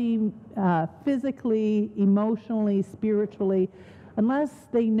healthy physically, emotionally, spiritually, unless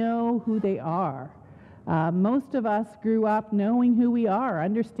they know who they are. Most of us grew up knowing who we are,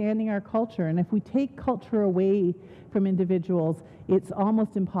 understanding our culture, and if we take culture away from individuals, it's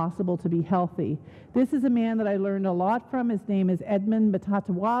almost impossible to be healthy. This is a man that I learned a lot from. His name is Edmund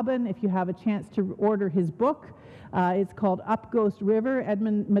Matatawaban. If you have a chance to order his book, it's called Up Ghost River.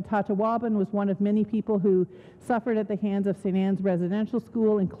 Edmund Matatawaban was one of many people who suffered at the hands of St. Anne's Residential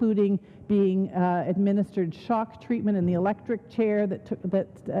School, including being administered shock treatment in the electric chair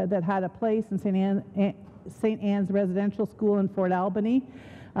that had a place in St. Anne's Residential School in Fort Albany.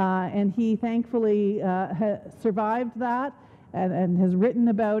 And he thankfully survived that and has written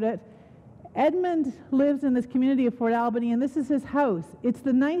about it. Edmund lives in this community of Fort Albany, and this is his house. It's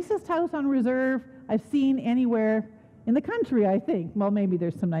the nicest house on reserve I've seen anywhere in the country, I think. Well, maybe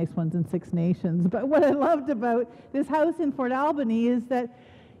there's some nice ones in Six Nations, but what I loved about this house in Fort Albany is that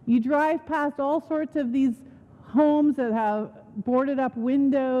you drive past all sorts of these homes that have boarded up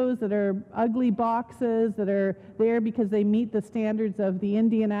windows, that are ugly boxes, that are there because they meet the standards of the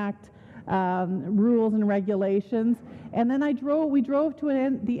Indian Act rules and regulations. And then we drove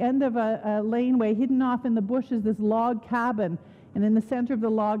to the end of a laneway hidden off in the bushes, this log cabin. And in the center of the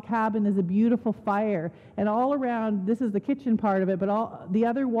log cabin is a beautiful fire. And all around, this is the kitchen part of it, but all the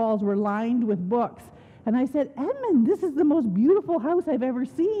other walls were lined with books. And I said, Edmund, this is the most beautiful house I've ever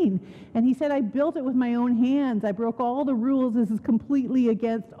seen. And he said, I built it with my own hands. I broke all the rules. This is completely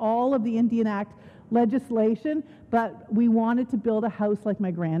against all of the Indian Act legislation, but we wanted to build a house like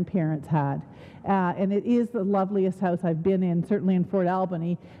my grandparents had. And it is the loveliest house I've been in, certainly in Fort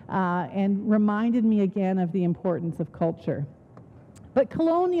Albany, and reminded me again of the importance of culture. But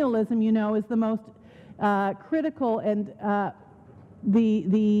colonialism, you know, is the most critical and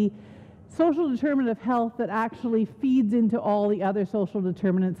the social determinant of health that actually feeds into all the other social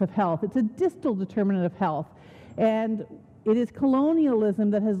determinants of health. It's a distal determinant of health. And it is colonialism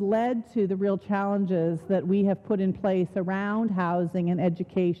that has led to the real challenges that we have put in place around housing and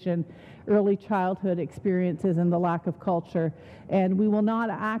education, early childhood experiences, and the lack of culture. And we will not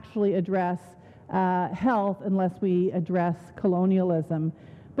actually address health unless we address colonialism.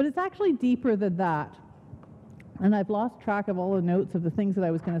 But it's actually deeper than that. And I've lost track of all the notes of the things that I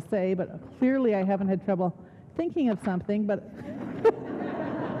was going to say, but clearly I haven't had trouble thinking of something, but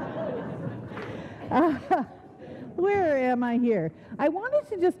where am I here? I wanted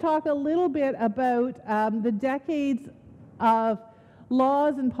to just talk a little bit about the decades of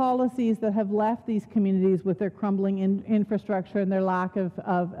laws and policies that have left these communities with their crumbling infrastructure and their lack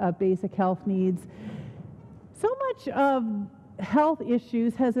of basic health needs. So much of health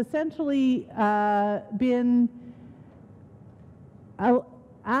issues has essentially been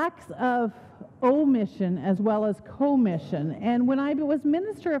acts of omission as well as commission. And when I was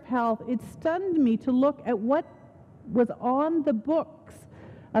Minister of Health, it stunned me to look at what was on the books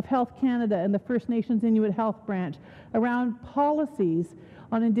of Health Canada and the First Nations Inuit Health Branch around policies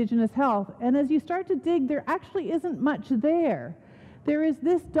on Indigenous health. And as you start to dig, there actually isn't much there. There is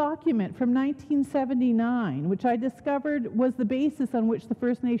this document from 1979, which I discovered was the basis on which the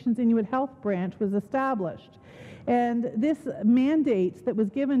First Nations Inuit Health Branch was established. And this mandate that was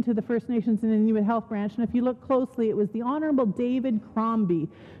given to the First Nations and Inuit Health Branch, and if you look closely, it was the Honorable David Crombie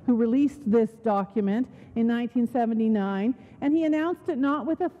who released this document in 1979, and he announced it not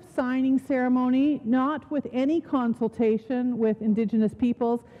with a signing ceremony, not with any consultation with Indigenous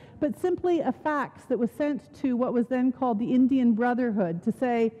peoples, but simply a fax that was sent to what was then called the Indian Brotherhood to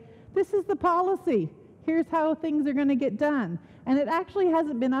say, this is the policy, here's how things are going to get done. And it actually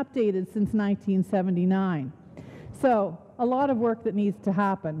hasn't been updated since 1979. So, a lot of work that needs to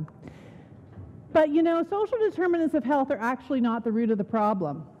happen. But you know, social determinants of health are actually not the root of the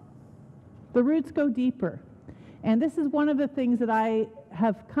problem. The roots go deeper. And this is one of the things that I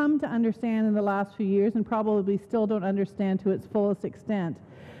have come to understand in the last few years and probably still don't understand to its fullest extent.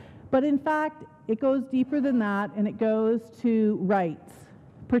 But in fact, it goes deeper than that, and it goes to rights,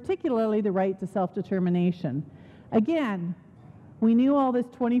 particularly the right to self-determination. Again, we knew all this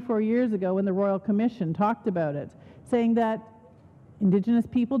 24 years ago when the Royal Commission talked about it, saying that Indigenous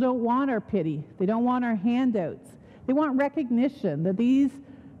people don't want our pity, they don't want our handouts, they want recognition that these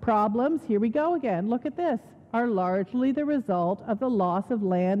problems, here we go again, look at this, are largely the result of the loss of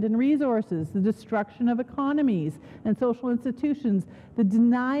land and resources, the destruction of economies and social institutions, the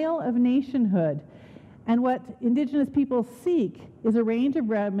denial of nationhood. And what Indigenous people seek is a range of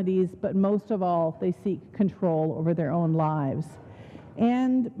remedies, but most of all, they seek control over their own lives.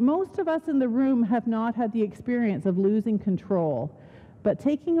 And most of us in the room have not had the experience of losing control, but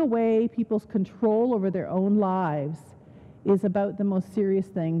taking away people's control over their own lives is about the most serious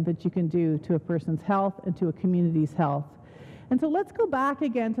thing that you can do to a person's health and to a community's health. And so let's go back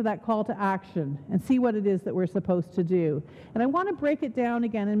again to that call to action and see what it is that we're supposed to do. And I want to break it down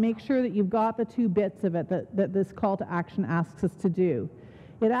again and make sure that you've got the two bits of it that this call to action asks us to do.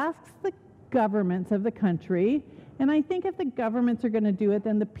 It asks the governments of the country, and I think if the governments are going to do it,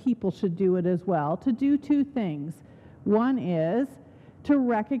 then the people should do it as well, to do two things. One is to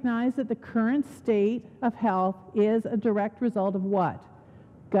recognize that the current state of health is a direct result of what?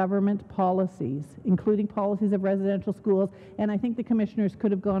 Government policies, including policies of residential schools, and I think the commissioners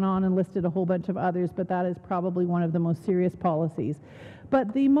could have gone on and listed a whole bunch of others, but that is probably one of the most serious policies.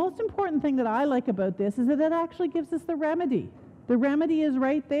 But the most important thing that I like about this is that it actually gives us the remedy. The remedy is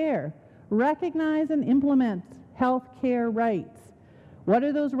right there. Recognize and implement health care rights. What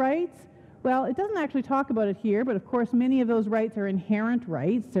are those rights? Well, it doesn't actually talk about it here, but of course many of those rights are inherent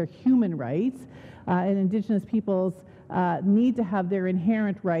rights, they're human rights, and Indigenous peoples need to have their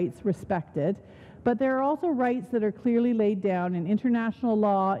inherent rights respected. But there are also rights that are clearly laid down in international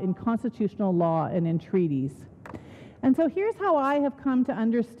law, in constitutional law, and in treaties. And so here's how I have come to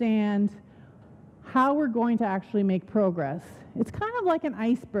understand how we're going to actually make progress. It's kind of like an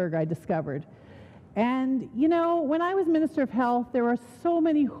iceberg, I discovered. And, you know, when I was Minister of Health, there were so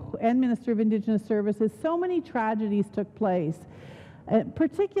many, and Minister of Indigenous Services, so many tragedies took place,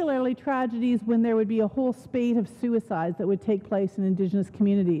 particularly tragedies when there would be a whole spate of suicides that would take place in Indigenous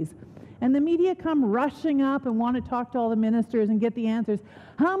communities. And the media come rushing up and want to talk to all the ministers and get the answers.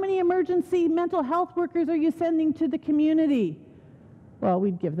 How many emergency mental health workers are you sending to the community? Well,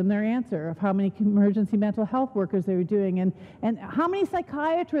 we'd give them their answer of how many emergency mental health workers they were doing, and how many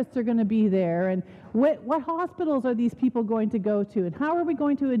psychiatrists are going to be there, and what hospitals are these people going to go to, and how are we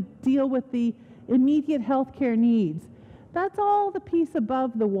going to deal with the immediate health care needs. That's all the piece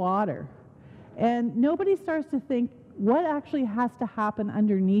above the water. And nobody starts to think what actually has to happen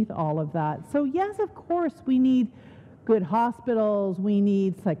underneath all of that. So yes, of course, we need good hospitals, we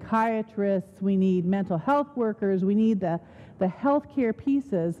need psychiatrists, we need mental health workers, we need the healthcare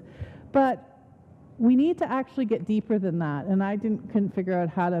pieces, but we need to actually get deeper than that. And I couldn't figure out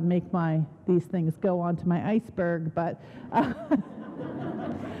how to make these things go onto my iceberg, but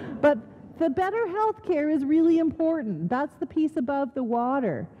but the better healthcare is really important. That's the piece above the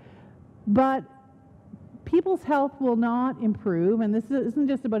water. But people's health will not improve, and this isn't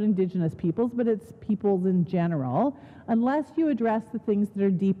just about Indigenous peoples, but it's peoples in general, unless you address the things that are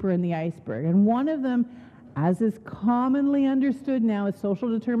deeper in the iceberg. And one of them, as is commonly understood now, is social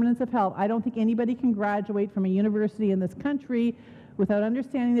determinants of health. I don't think anybody can graduate from a university in this country without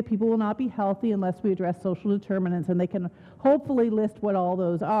understanding that people will not be healthy unless we address social determinants, and they can hopefully list what all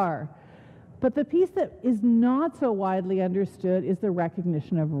those are. But the piece that is not so widely understood is the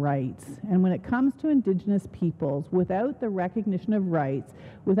recognition of rights. And when it comes to Indigenous peoples, without the recognition of rights,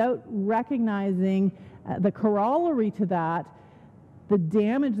 without recognizing the corollary to that, the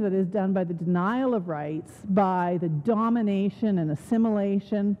damage that is done by the denial of rights, by the domination and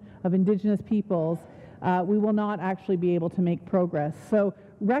assimilation of Indigenous peoples, we will not actually be able to make progress. So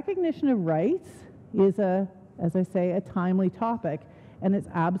recognition of rights is, as I say, a timely topic. And it's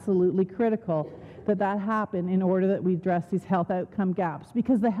absolutely critical that that happen in order that we address these health outcome gaps,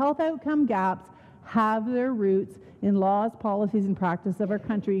 because the health outcome gaps have their roots in laws, policies, and practice of our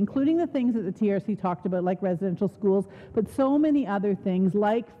country, including the things that the TRC talked about, like residential schools, but so many other things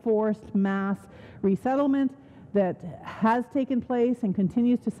like forced mass resettlement that has taken place and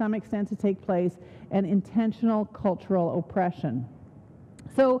continues to some extent to take place, and intentional cultural oppression.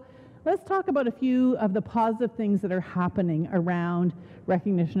 So let's talk about a few of the positive things that are happening around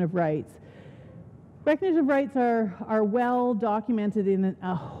recognition of rights. Recognition of rights are well documented in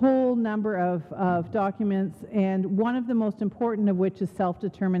a whole number of documents, and one of the most important of which is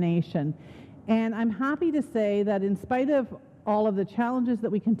self-determination. And I'm happy to say that in spite of all of the challenges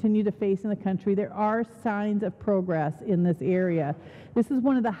that we continue to face in the country, there are signs of progress in this area. This is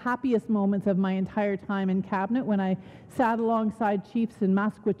one of the happiest moments of my entire time in Cabinet, when I sat alongside chiefs in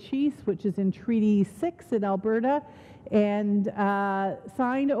Maskwacis, which is in Treaty 6 in Alberta, and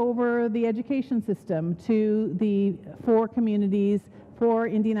signed over the education system to the 4 communities, 4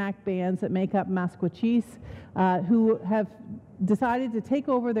 Indian Act bands that make up Maskwacis, who have decided to take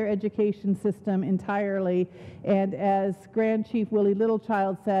over their education system entirely. And as Grand Chief Willie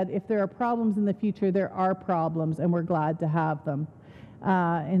Littlechild said, if there are problems in the future, there are problems, and we're glad to have them,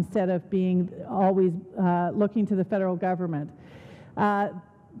 instead of being always looking to the federal government.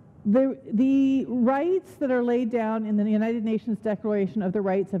 The rights that are laid down in the United Nations Declaration of the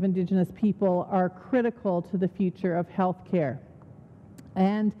Rights of Indigenous People are critical to the future of health care.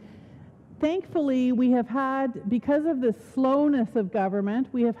 And thankfully, we have had, because of the slowness of government,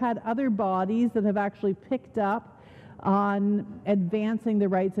 we have had other bodies that have actually picked up on advancing the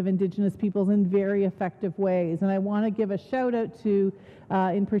rights of Indigenous peoples in very effective ways. And I want to give a shout out to,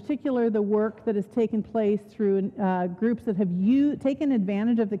 in particular, the work that has taken place through groups that have taken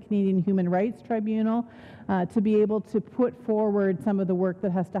advantage of the Canadian Human Rights Tribunal to be able to put forward some of the work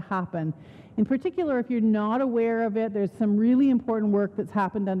that has to happen. In particular, if you're not aware of it, there's some really important work that's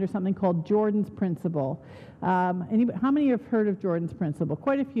happened under something called Jordan's Principle. How many have heard of Jordan's Principle?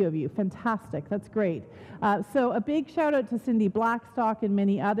 Quite a few of you. Fantastic. That's great. So a big shout out to Cindy Blackstock and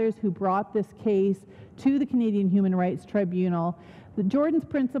many others who brought this case to the Canadian Human Rights Tribunal. The Jordan's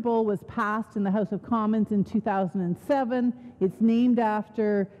Principle was passed in the House of Commons in 2007. It's named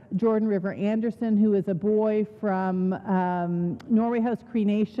after Jordan River Anderson, who is a boy from Norway House Cree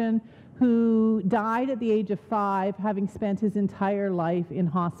Nation, who died at the age of 5, having spent his entire life in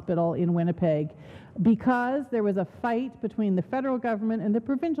hospital in Winnipeg, because there was a fight between the federal government and the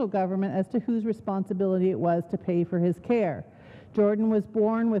provincial government as to whose responsibility it was to pay for his care. Jordan was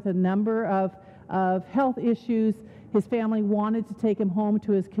born with a number of health issues. His family wanted to take him home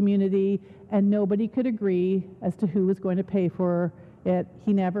to his community, and nobody could agree as to who was going to pay for it.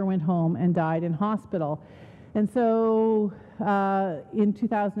 He never went home and died in hospital. And so in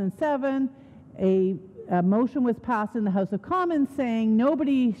 2007, a motion was passed in the House of Commons saying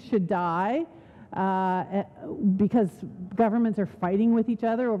nobody should die because governments are fighting with each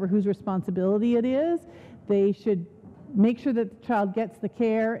other over whose responsibility it is. They should make sure that the child gets the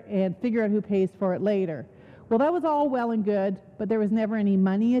care and figure out who pays for it later. Well, that was all well and good, but there was never any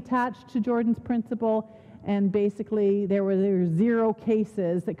money attached to Jordan's Principle, and basically there were 0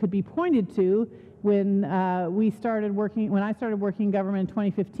 cases that could be pointed to. When I started working in government in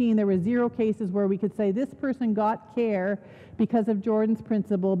 2015, there were 0 cases where we could say this person got care because of Jordan's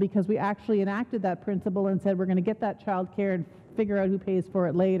Principle, because we actually enacted that principle and said we're going to get that child care and figure out who pays for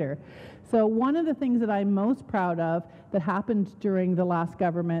it later. So one of the things that I'm most proud of that happened during the last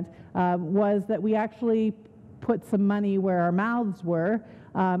government was that we actually put some money where our mouths were,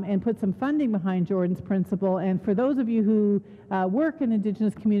 and put some funding behind Jordan's Principle. And for those of you who work in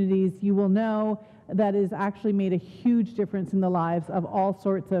Indigenous communities, you will know that has actually made a huge difference in the lives of all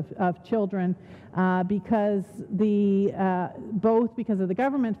sorts of children, because both because of the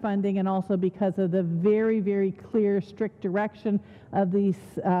government funding and also because of the very, very clear, strict direction of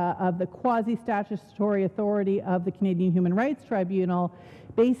the quasi-statutory authority of the Canadian Human Rights Tribunal,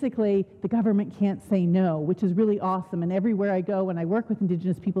 basically the government can't say no, which is really awesome. And everywhere I go when I work with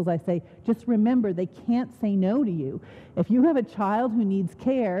Indigenous peoples, I say, just remember, they can't say no to you. If you have a child who needs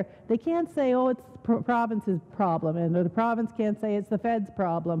care, they can't say, oh, it's the province's problem, and or the province can't say it's the Fed's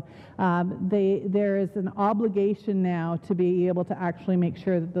problem. There is an obligation now to be able to actually make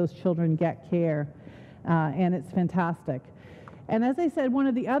sure that those children get care, and it's fantastic. And as I said, one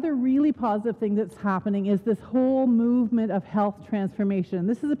of the other really positive things that's happening is this whole movement of health transformation.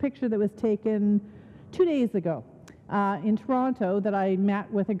 This is a picture that was taken 2 days ago in Toronto that I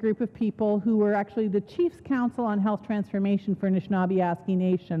met with a group of people who were actually the Chiefs Council on Health Transformation for Nishnawbe Aski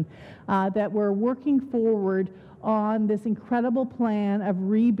Nation that were working forward on this incredible plan of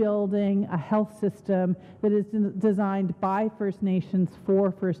rebuilding a health system that is designed by First Nations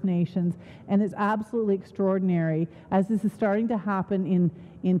for First Nations, and it's absolutely extraordinary as this is starting to happen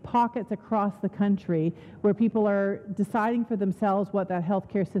in pockets across the country where people are deciding for themselves what that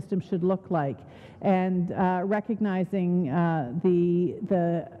healthcare system should look like, and recognizing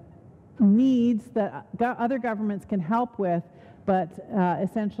the needs that other governments can help with, but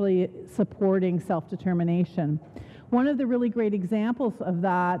essentially supporting self-determination. One of the really great examples of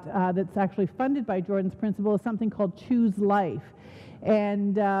that that's actually funded by Jordan's Principle is something called Choose Life.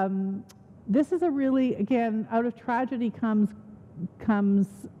 And this is a really, again, out of tragedy comes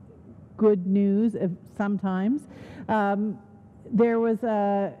good news sometimes. There was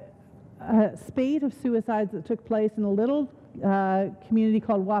a spate of suicides that took place in a little community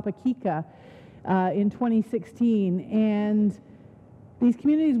called Wapakika in 2016, and these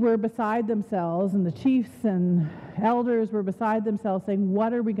communities were beside themselves, and the chiefs and elders were beside themselves saying,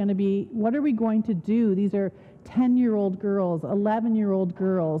 what are we going to do? These are 10-year-old girls, 11-year-old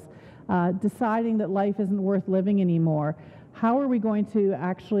girls, deciding that life isn't worth living anymore. How are we going to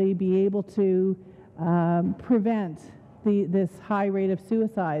actually be able to prevent this high rate of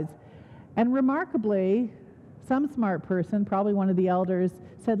suicides? And remarkably, some smart person, probably one of the elders,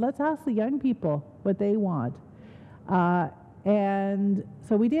 said, let's ask the young people what they want. And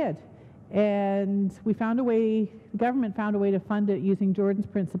so we did. And we found a way, the government found a way to fund it using Jordan's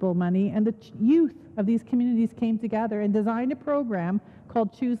Principle money, and the youth of these communities came together and designed a program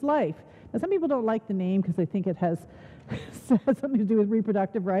called Choose Life. Now, some people don't like the name because they think it has something to do with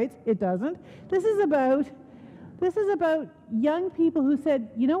reproductive rights. It doesn't. This is about young people who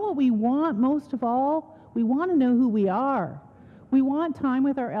said, you know what we want most of all? We want to know who we are. We want time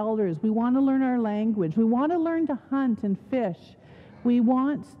with our elders. We want to learn our language. We want to learn to hunt and fish. We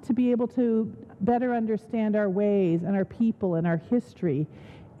want to be able to better understand our ways and our people and our history.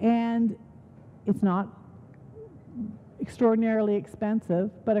 And it's not extraordinarily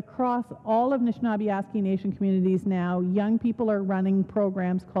expensive, but across all of Nishnawbe Aski Nation communities now, young people are running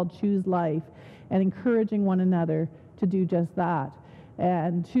programs called Choose Life and encouraging one another to do just that.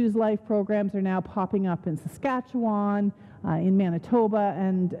 And Choose Life programs are now popping up in Saskatchewan, in Manitoba,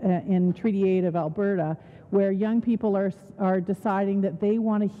 and in Treaty 8 of Alberta, where young people are deciding that they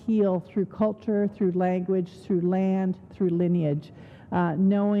want to heal through culture, through language, through land, through lineage,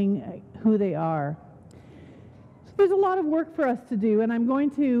 knowing who they are. So there's a lot of work for us to do, and I'm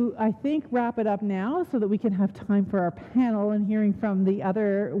going to, I think, wrap it up now so that we can have time for our panel and hearing from the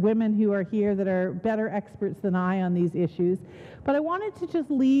other women who are here that are better experts than I on these issues. But I wanted to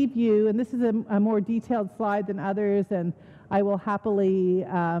just leave you, and this is a more detailed slide than others, and I will happily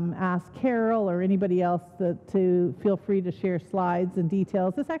ask Carol or anybody else to feel free to share slides and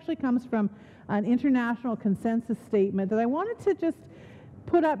details. This actually comes from an international consensus statement that I wanted to just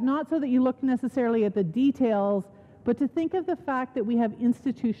put up, not so that you look necessarily at the details, but to think of the fact that we have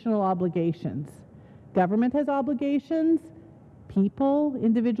institutional obligations. Government has obligations,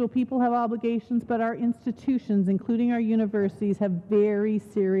 individual people have obligations, but our institutions, including our universities, have very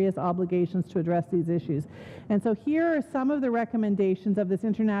serious obligations to address these issues. And so here are some of the recommendations of this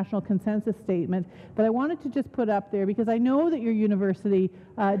international consensus statement that I wanted to just put up there, because I know that your university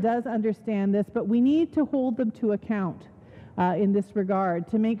does understand this, but we need to hold them to account in this regard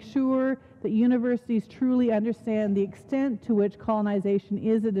to make sure that universities truly understand the extent to which colonization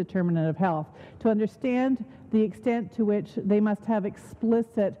is a determinant of health, to understand the extent to which they must have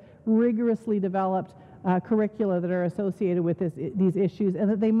explicit, rigorously developed curricula that are associated with these issues, and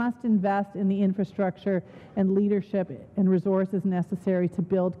that they must invest in the infrastructure and leadership and resources necessary to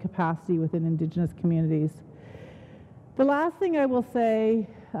build capacity within Indigenous communities. The last thing I will say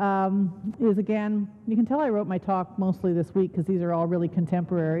is, again, you can tell I wrote my talk mostly this week because these are all really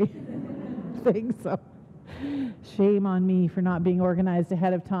contemporary things. So Shame on me for not being organized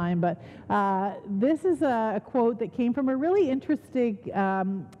ahead of time. But this is a quote that came from a really interesting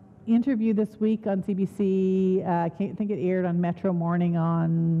interview this week on CBC. I think it aired on Metro Morning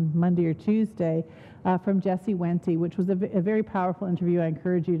on Monday or Tuesday from Jesse Wente, which was a very powerful interview. I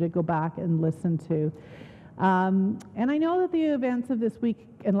encourage you to go back and listen to. And I know that the events of this week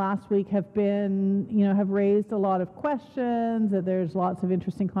and last week have been, have raised a lot of questions, that there's lots of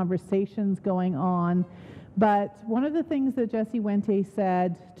interesting conversations going on. But one of the things that Jesse Wente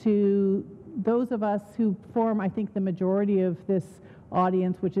said to those of us who form, I think, the majority of this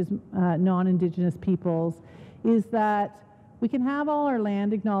audience, which is non-Indigenous peoples, is that we can have all our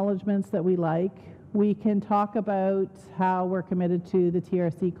land acknowledgements that we like. We can talk about how we're committed to the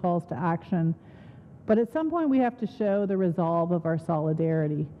TRC calls to action. But at some point, we have to show the resolve of our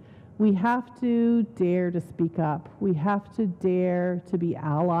solidarity. We have to dare to speak up. We have to dare to be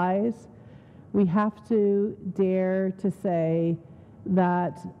allies. We have to dare to say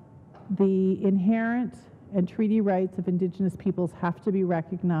that the inherent and treaty rights of Indigenous peoples have to be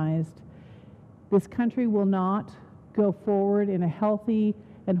recognized. This country will not go forward in a healthy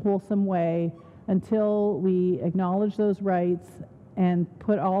and wholesome way until we acknowledge those rights and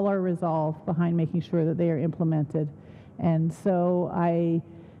put all our resolve behind making sure that they are implemented. And so I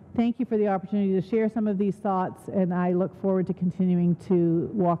thank you for the opportunity to share some of these thoughts, and I look forward to continuing to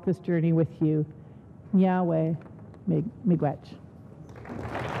walk this journey with you. Yahweh, miigwech.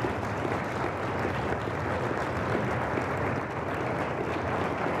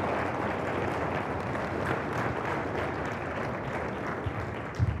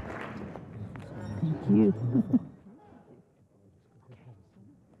 Thank you.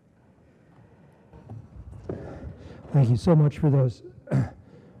 Thank you so much for those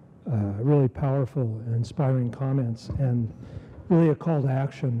really powerful and inspiring comments, and really a call to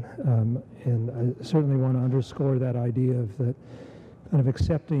action. And I certainly want to underscore that idea of that kind of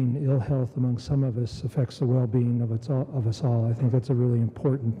accepting ill health among some of us affects the well-being of us all. I think that's a really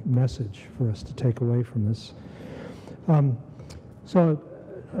important message for us to take away from this. So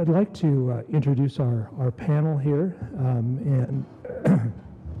I'd like to introduce our panel here, and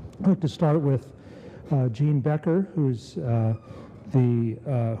I'd like to start with Jean Becker, who's who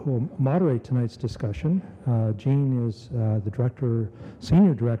will moderate tonight's discussion. Jean is the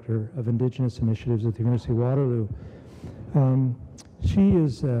Senior Director of Indigenous Initiatives at the University of Waterloo. She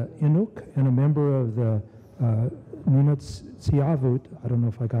is Inuk and a member of the Nunatsiavut, I don't know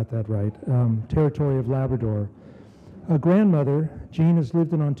if I got that right, territory of Labrador. A grandmother, Jean has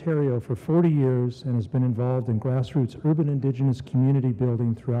lived in Ontario for 40 years and has been involved in grassroots urban Indigenous community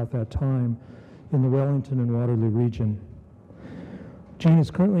building throughout that time in the Wellington and Waterloo region. Jean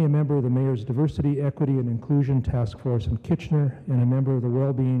is currently a member of the Mayor's Diversity, Equity, and Inclusion Task Force in Kitchener and a member of the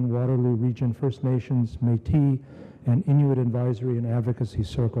Wellbeing Waterloo Region First Nations, Métis, and Inuit Advisory and Advocacy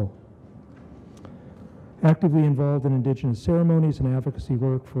Circle. Actively involved in Indigenous ceremonies and advocacy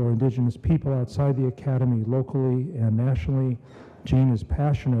work for Indigenous people outside the Academy, locally and nationally, Jean is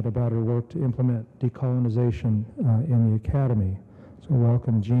passionate about her work to implement decolonization in the Academy. So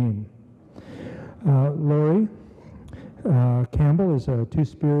welcome, Jean. Laurie Campbell is a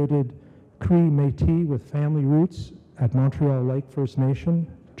two-spirited Cree Métis with family roots at Montreal Lake First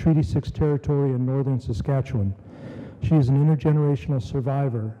Nation, Treaty 6 territory in northern Saskatchewan. She is an intergenerational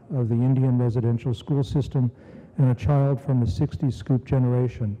survivor of the Indian residential school system and a child from the 60s Scoop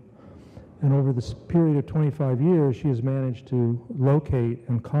generation. And over this period of 25 years, she has managed to locate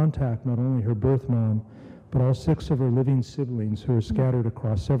and contact not only her birth mom, but all 6 of her living siblings who are scattered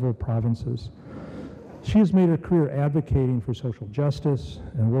across several provinces. She has made her career advocating for social justice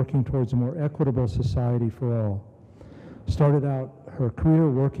and working towards a more equitable society for all. Started out her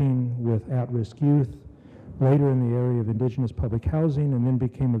career working with at-risk youth, later in the area of Indigenous public housing, and then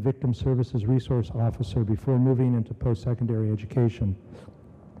became a victim services resource officer before moving into post-secondary education.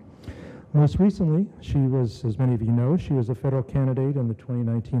 Most recently, she was, as many of you know, she was a federal candidate in the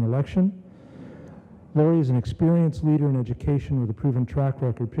 2019 election. Laurie is an experienced leader in education with a proven track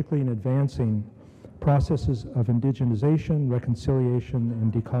record, particularly in advancing processes of indigenization, reconciliation,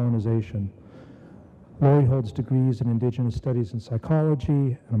 and decolonization. Laurie holds degrees in Indigenous Studies and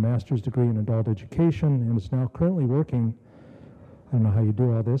Psychology and a master's degree in adult education, and is now currently working, I don't know how you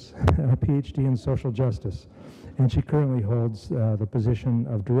do all this, a PhD in social justice. And she currently holds the position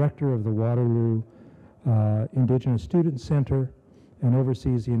of director of the Waterloo Indigenous Student Center and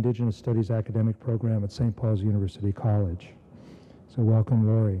oversees the Indigenous Studies academic program at St. Paul's University College. So welcome,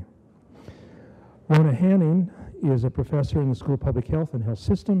 Laurie. Rona Hanning is a professor in the School of Public Health and Health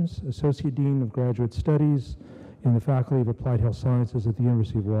Systems, Associate Dean of Graduate Studies in the Faculty of Applied Health Sciences at the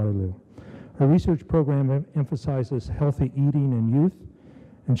University of Waterloo. Her research program emphasizes healthy eating in youth,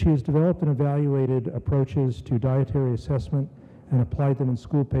 and she has developed and evaluated approaches to dietary assessment and applied them in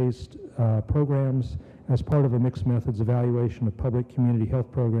school-based programs as part of a mixed methods evaluation of public community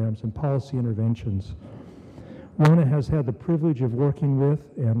health programs and policy interventions. Rona has had the privilege of working with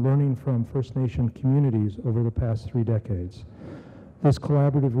and learning from First Nation communities over the past 3 decades. This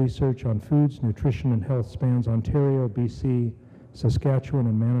collaborative research on foods, nutrition, and health spans Ontario, BC, Saskatchewan,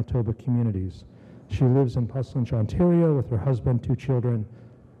 and Manitoba communities. She lives in Puslinch, Ontario with her husband, 2 children,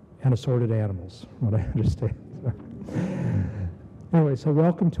 and assorted animals, what I understand. Anyway, so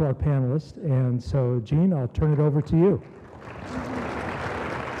welcome to our panelists. And so, Jean, I'll turn it over to you.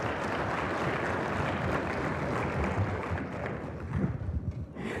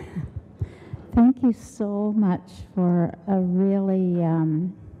 Thank you so much for a really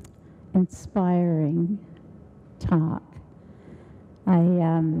inspiring talk.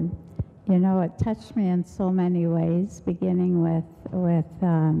 You know, it touched me in so many ways, beginning with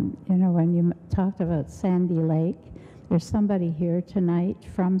you know, when you talked about Sandy Lake. There's somebody here tonight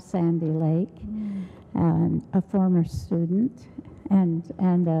from Sandy Lake, and a former student, and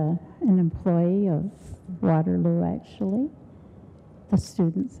an employee of Waterloo, actually, the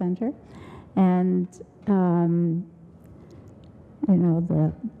student center. And, you know,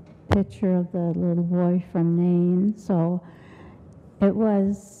 the picture of the little boy from Nain. So it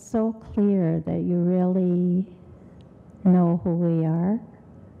was so clear that you really know who we are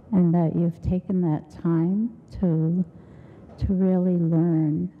and that you've taken that time to really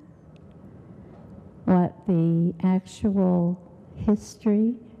learn what the actual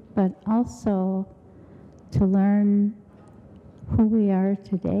history, but also to learn who we are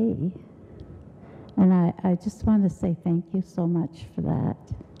today. And I just want to say thank you so much for that.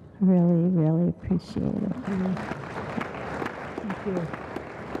 I really, really appreciate it. Thank you.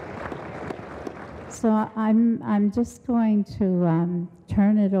 So I'm just going to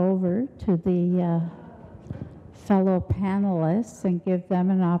turn it over to the fellow panelists and give them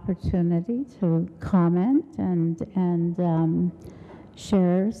an opportunity to comment and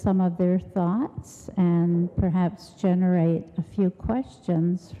share some of their thoughts and perhaps generate a few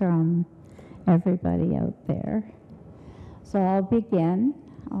questions from everybody out there. So I'll begin.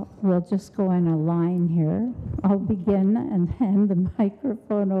 We'll just go in a line here. I'll begin and hand the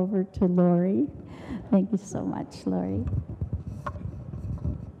microphone over to Lori. Thank you so much, Lori.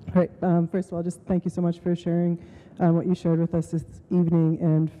 All right. First of all, just thank you so much for sharing what you shared with us this evening,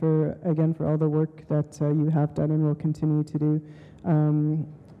 and for all the work that you have done and will continue to do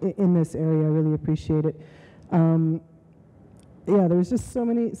in this area. I really appreciate it. Yeah, there's just so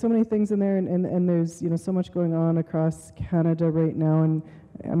many things in there, and there's so much going on across Canada right now, and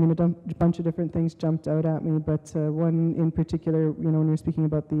I mean a bunch of different things jumped out at me, but one in particular, when you're speaking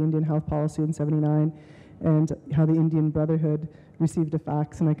about the Indian health policy in 79, and how the Indian Brotherhood received a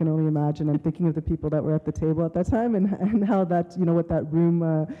fax, and I can only imagine. I'm thinking of the people that were at the table at that time, and how that what that room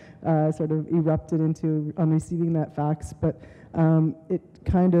sort of erupted into on receiving that fax. But it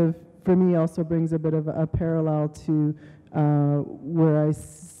kind of, for me, also brings a bit of a parallel to where I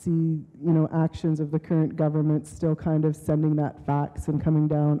see, actions of the current government still kind of sending that fax and coming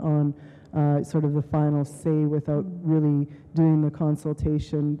down on sort of the final say without really doing the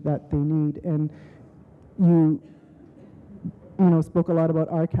consultation that they need. And you spoke a lot about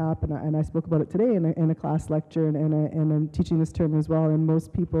RCAP, and I spoke about it today in a class lecture, and I'm teaching this term as well, and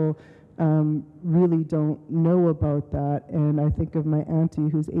most people really don't know about that. And I think of my auntie,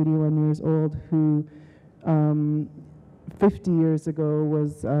 who's 81 years old, who 50 years ago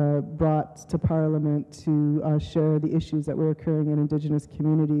was brought to Parliament to share the issues that were occurring in Indigenous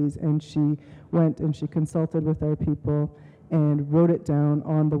communities, and she went and she consulted with our people and wrote it down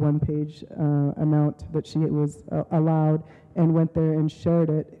on the one-page amount that she was allowed, and went there and shared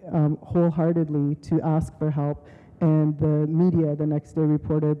it wholeheartedly to ask for help. And the media the next day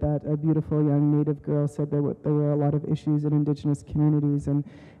reported that a beautiful young Native girl said there were a lot of issues in Indigenous communities. And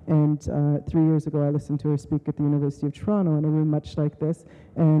 3 years ago, I listened to her speak at the University of Toronto in a room much like this,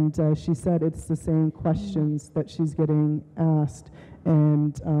 and she said it's the same questions that she's getting asked,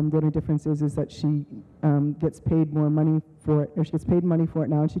 and the only difference is that she gets paid more money for it, or she gets paid money for it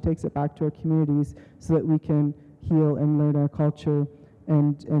now, and she takes it back to our communities so that we can heal and learn our culture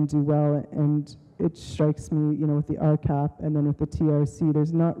and do well. And it strikes me, with the RCAP and then with the TRC,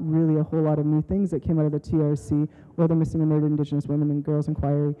 there's not really a whole lot of new things that came out of the TRC or the Missing and Murdered Indigenous Women and Girls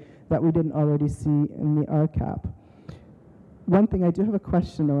Inquiry that we didn't already see in the RCAP. One thing, I do have a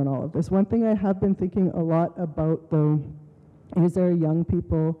question though in all of this. One thing I have been thinking a lot about though is there are young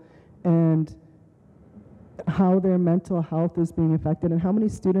people, and how their mental health is being affected and how many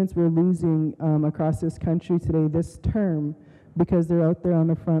students we're losing across this country today this term because they're out there on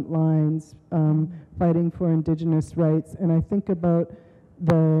the front lines fighting for Indigenous rights. And I think about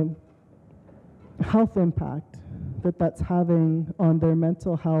the health impact that that's having on their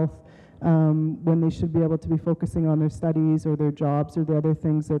mental health when they should be able to be focusing on their studies or their jobs or the other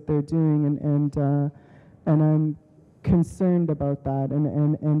things that they're doing. And I'm concerned about that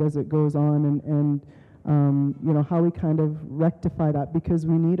and as it goes on and you know, how we kind of rectify that, because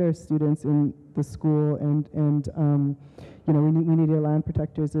we need our students in the school and you know, we need our land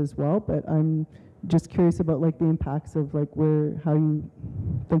protectors as well. But I'm just curious about like the impacts of like how you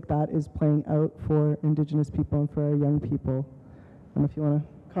think that is playing out for Indigenous people and for our young people. I don't know if you want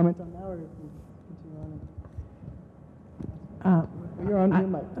to comment on that or continue on. You're on your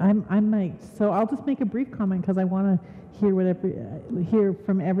mic. I'm mic'd, so I'll just make a brief comment because I want to hear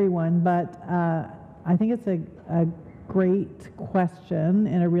from everyone. But I think it's a great question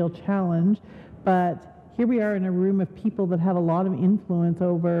and a real challenge. But here we are in a room of people that have a lot of influence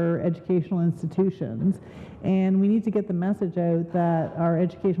over educational institutions, and we need to get the message out that our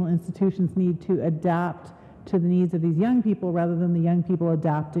educational institutions need to adapt to the needs of these young people rather than the young people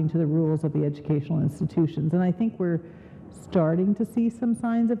adapting to the rules of the educational institutions. And I think we're starting to see some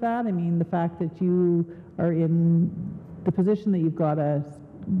signs of that. I mean, the fact that you are in the position that you've got a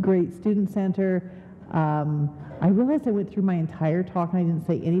great student center. I realized I went through my entire talk and I didn't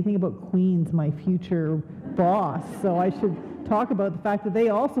say anything about Queen's, my future boss, so I should talk about the fact that they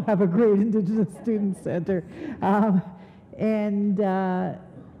also have a great Indigenous student center.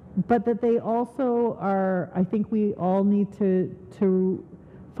 But that they also are, I think we all need to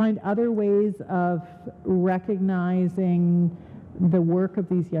find other ways of recognizing the work of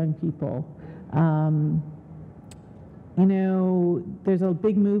these young people. You know, there's a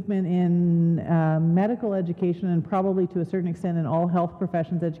big movement in medical education and probably to a certain extent in all health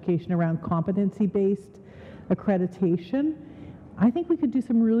professions education around competency-based accreditation. I think we could do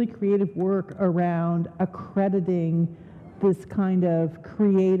some really creative work around accrediting this kind of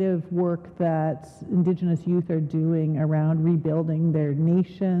creative work that Indigenous youth are doing around rebuilding their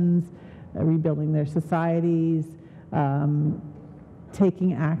nations, rebuilding their societies,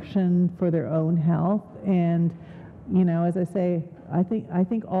 taking action for their own health. And you know, as I say, I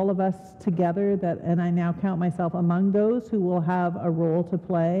think all of us together, and I now count myself among those who will have a role to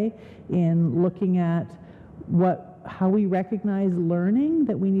play in looking at how we recognize learning,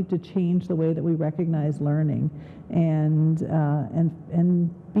 that we need to change the way that we recognize learning and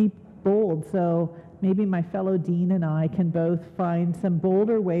be bold. So maybe my fellow dean and I can both find some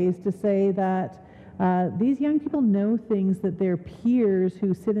bolder ways to say that these young people know things that their peers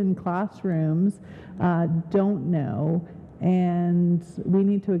who sit in classrooms don't know, and we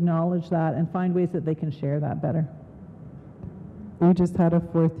need to acknowledge that and find ways that they can share that better. We just had a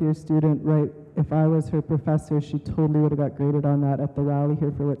fourth-year student write, if I was her professor, she totally would have got graded on that at the rally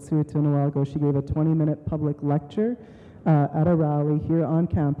here for Wet'suwet'en a while ago. She gave a 20-minute public lecture at a rally here on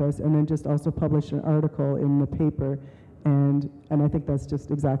campus, and then just also published an article in the paper. And I think that's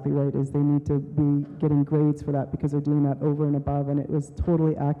just exactly right, is they need to be getting grades for that because they're doing that over and above, and it was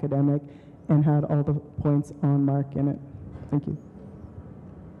totally academic and had all the points on mark in it. Thank you.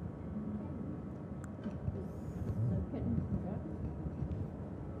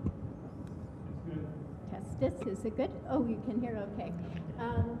 Test this, is it good? Oh, you can hear, okay.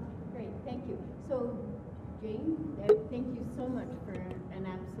 Great, thank you. So, Jane, thank you so much for an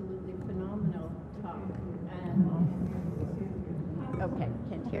absolutely phenomenal talk. Okay,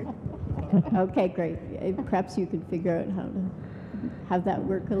 can't hear. Okay, great. Perhaps you can figure out how to have that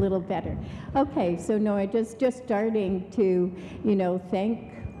work a little better. Okay, so no, I just starting to, you know,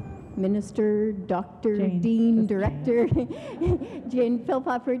 thank Minister, Dr., Jane, Dean, Director, Jane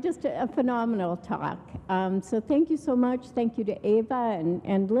Philpott for just a phenomenal talk. So thank you so much. Thank you to Ava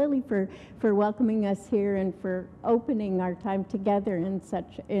and Lily for welcoming us here and for opening our time together in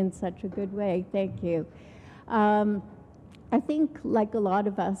such a good way. Thank you. I think, like a lot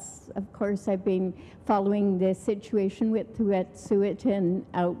of us, of course, I've been following the situation with Wet'suwet'en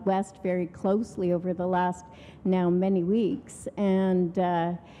out west very closely over the last now many weeks, and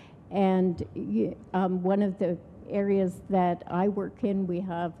one of the areas that I work in, we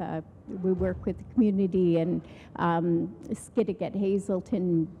work with the community in Skidegate,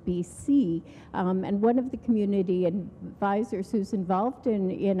 Hazelton, BC, and one of the community advisors who's involved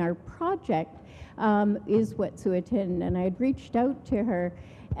in our project is Wet'suwet'en, and I had reached out to her,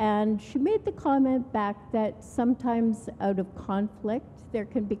 and she made the comment back that sometimes out of conflict there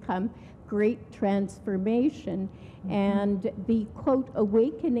can become great transformation and the quote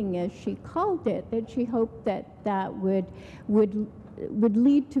awakening, as she called it, that she hoped that would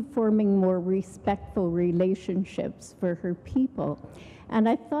lead to forming more respectful relationships for her people. And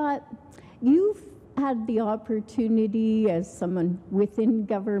I thought, you've had the opportunity as someone within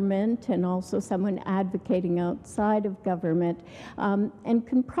government and also someone advocating outside of government, and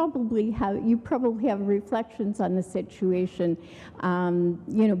you probably have reflections on the situation,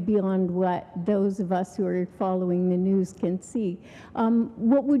 beyond what those of us who are following the news can see.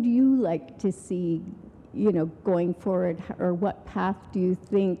 What would you like to see, going forward, or what path do you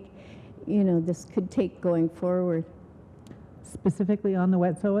think, this could take going forward? Specifically on the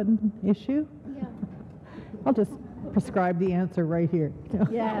Wet'suwet'en issue? Yeah. I'll just prescribe the answer right here.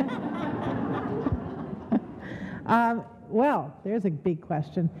 Yeah. Well, there's a big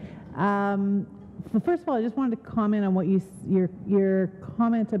question. First of all, I just wanted to comment on what your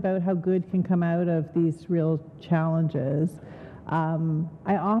comment about how good can come out of these real challenges.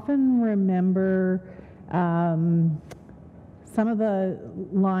 I often remember some of the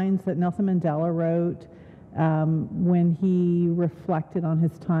lines that Nelson Mandela wrote when he reflected on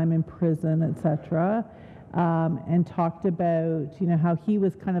his time in prison, etc., and talked about, how he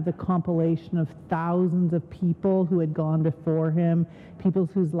was kind of the compilation of thousands of people who had gone before him, people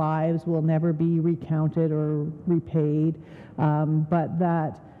whose lives will never be recounted or repaid, but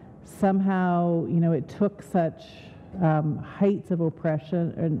that somehow, it took such heights of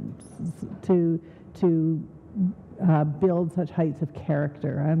oppression and to build such heights of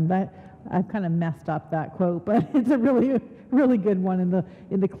character. And that, I've kind of messed up that quote, but it's a really, really good one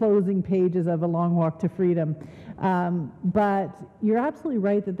in the closing pages of A Long Walk to Freedom. But you're absolutely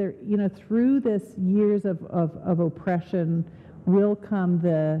right that there, through this years of oppression will come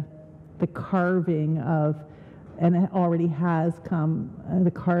the carving of, and it already has come,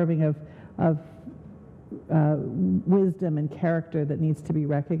 the carving of wisdom and character that needs to be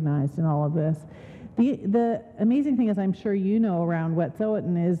recognized in all of this. The amazing thing, as I'm sure you know, around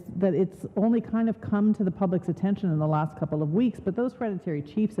Wet'suwet'en is that it's only kind of come to the public's attention in the last couple of weeks, but those hereditary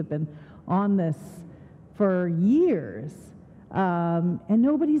chiefs have been on this for years, and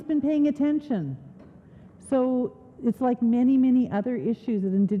nobody's been paying attention. So it's like many, many other issues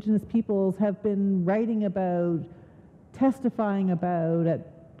that Indigenous peoples have been writing about, testifying about at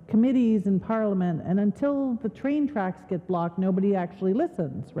committees in Parliament, and until the train tracks get blocked, nobody actually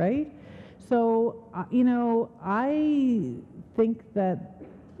listens, right? So, I think that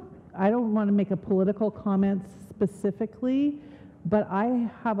I don't want to make a political comment specifically, but I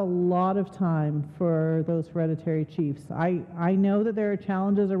have a lot of time for those hereditary chiefs. I know that there are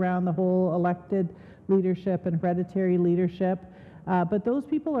challenges around the whole elected leadership and hereditary leadership, but those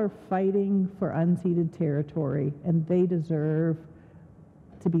people are fighting for unceded territory, and they deserve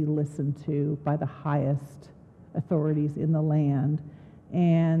to be listened to by the highest authorities in the land.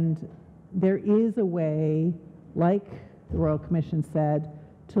 And there is a way, like the Royal Commission said,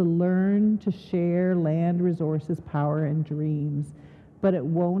 to learn to share land resources, power, and dreams. But it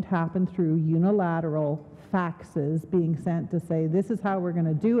won't happen through unilateral faxes being sent to say, this is how we're going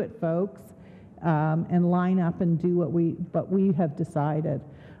to do it, folks, and line up and do what we have decided.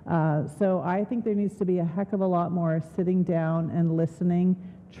 So I think there needs to be a heck of a lot more sitting down and listening,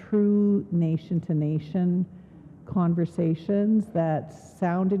 true nation-to-nation conversations that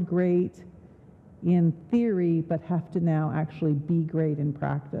sounded great in theory, but have to now actually be great in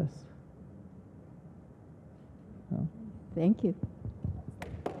practice. So. Thank you.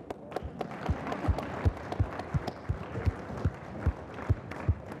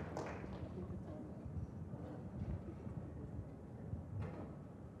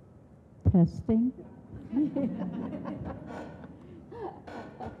 Testing.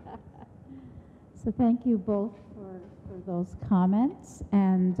 So thank you both for those comments,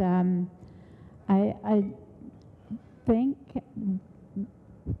 and I think,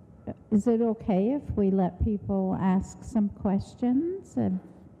 is it okay if we let people ask some questions?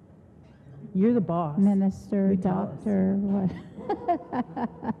 You're the boss. Minister, doctor, what?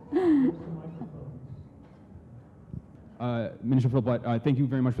 Minister Philpott, thank you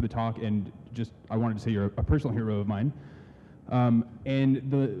very much for the talk, and just I wanted to say you're a personal hero of mine. And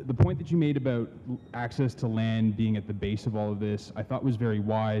the point that you made about access to land being at the base of all of this, I thought was very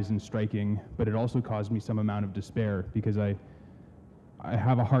wise and striking, but it also caused me some amount of despair because I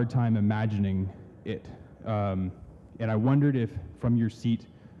have a hard time imagining it. And I wondered if from your seat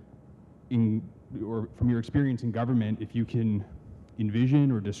or from your experience in government, if you can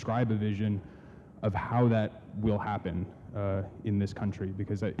envision or describe a vision of how that will happen in this country,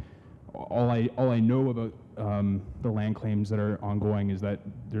 because all I know about the land claims that are ongoing is that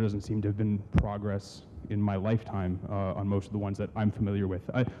there doesn't seem to have been progress in my lifetime on most of the ones that I'm familiar with.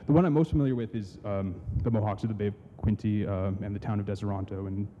 The one I'm most familiar with is the Mohawks of the Bay of Quinte and the town of Deseronto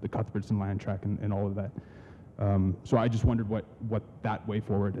and the Cuthbertson land tract and all of that. So I just wondered what that way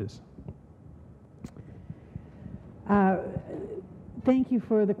forward is. Thank you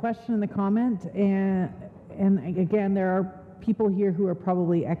for the question and the comment. And again, there are people here who are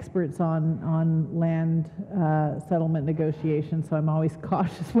probably experts on land settlement negotiations, so I'm always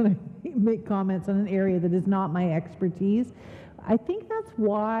cautious when I make comments on an area that is not my expertise. I think that's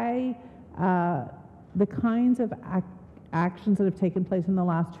why the kinds of actions that have taken place in the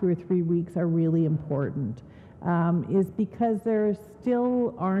last 2 or 3 weeks are really important, is because there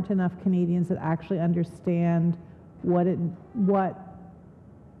still aren't enough Canadians that actually understand what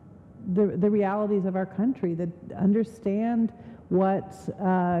the realities of our country, that understand what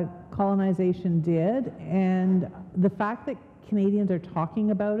colonization did, and the fact that Canadians are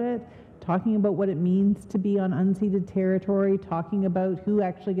talking about it, talking about what it means to be on unceded territory, talking about who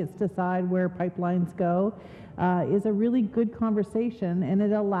actually gets to decide where pipelines go, is a really good conversation, and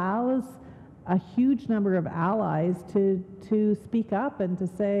it allows a huge number of allies to speak up and to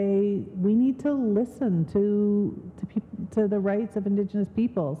say we need to listen to the rights of Indigenous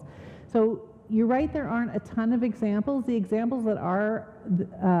peoples. So you're right, there aren't a ton of examples. The examples that are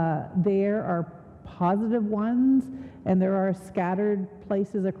there are positive ones, and there are scattered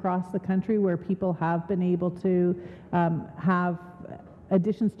places across the country where people have been able to have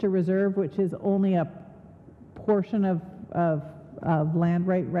additions to reserve, which is only a portion of land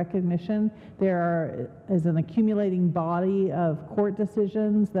right recognition. There is an accumulating body of court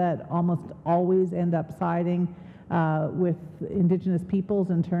decisions that almost always end up siding with Indigenous peoples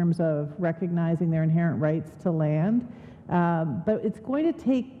in terms of recognizing their inherent rights to land. But it's going to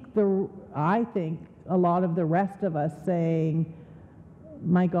take I think, a lot of the rest of us saying,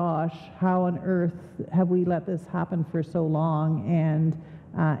 my gosh, how on earth have we let this happen for so long? And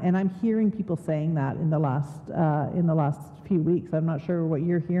I'm hearing people saying that in the last few weeks. I'm not sure what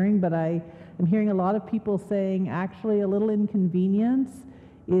you're hearing, but I'm hearing a lot of people saying actually a little inconvenience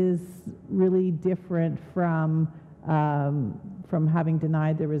is really different from having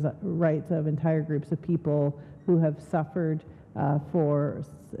denied the rights of entire groups of people who have suffered for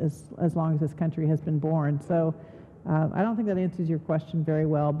as long as this country has been born. So I don't think that answers your question very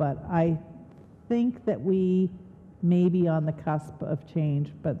well, but I think that we may be on the cusp of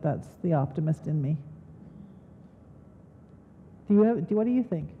change, but that's the optimist in me. What do you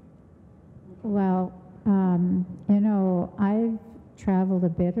think? Well, you know, I've traveled a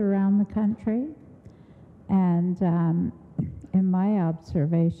bit around the country, and in my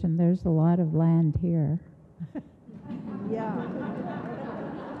observation, there's a lot of land here. Yeah.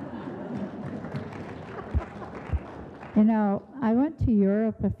 You know, I went to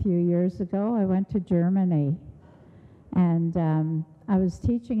Europe a few years ago. I went to Germany, and I was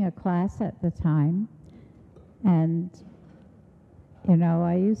teaching a class at the time, and you know,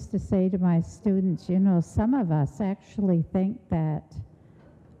 I used to say to my students, you know, some of us actually think that,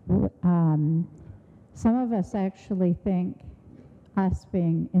 us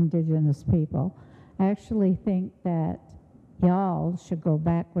being Indigenous people, actually think that y'all should go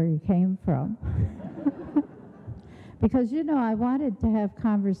back where you came from. Because, you know, I wanted to have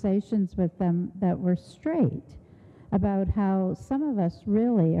conversations with them that were straight about how some of us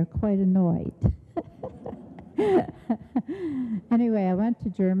really are quite annoyed. Anyway, I went to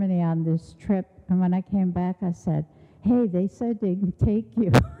Germany on this trip, and when I came back, I said, hey, they said they can take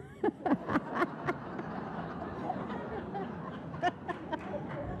you.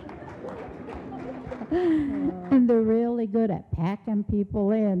 And they're really good at packing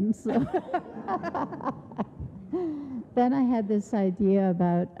people in. So then I had this idea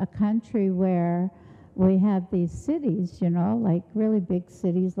about a country where we have these cities, you know, like really big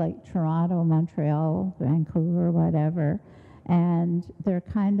cities like Toronto, Montreal, Vancouver, whatever, and they're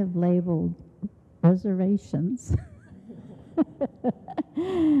kind of labeled reservations.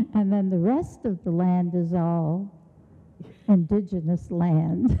 And then the rest of the land is all Indigenous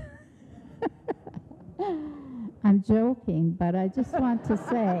land. I'm joking, but I just want to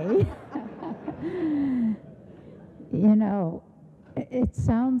say, you know, it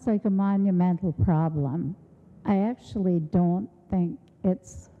sounds like a monumental problem. I actually don't think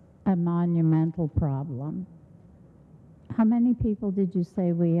it's a monumental problem. How many people did you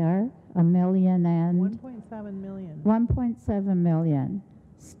say we are? 1 million and? 1.7 million. 1.7 million.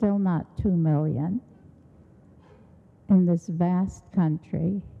 Still not 2 million. In this vast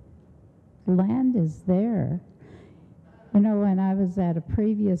country. Land is there. You know, when I was at a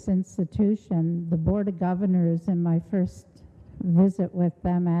previous institution, the Board of Governors in my first visit with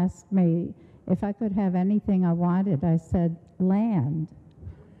them asked me if I could have anything I wanted. I said, land.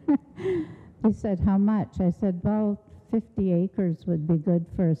 They said, how much? I said, well, 50 acres would be good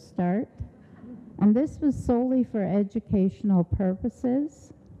for a start. And this was solely for educational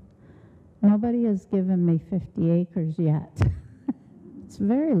purposes. Nobody has given me 50 acres yet. It's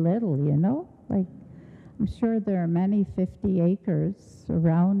very little, you know? Like, I'm sure there are many 50 acres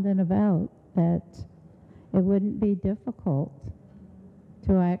around and about that it wouldn't be difficult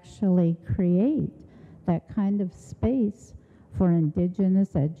to actually create that kind of space for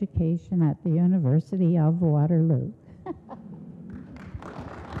Indigenous education at the University of Waterloo.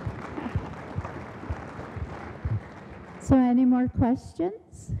 So any more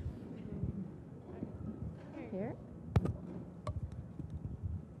questions? Here.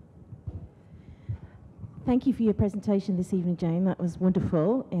 Thank you for your presentation this evening, Jane. That was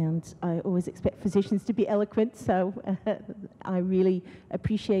wonderful, and I always expect physicians to be eloquent, so I really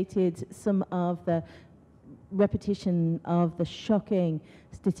appreciated some of the repetition of the shocking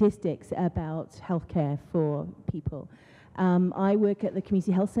statistics about healthcare for people. I work at the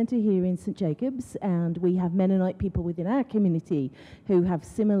Community Health Centre here in St Jacobs, and we have Mennonite people within our community who have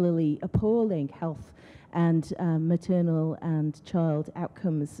similarly appalling health and maternal and child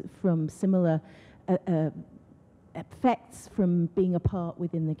outcomes from similar effects from being apart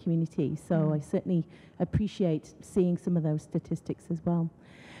within the community. So I certainly appreciate seeing some of those statistics as well.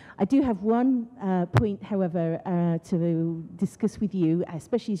 I do have one point, however, to discuss with you,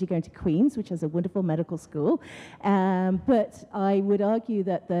 especially as you're going to Queen's, which has a wonderful medical school. But I would argue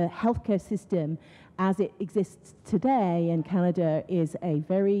that the healthcare system as it exists today in Canada is a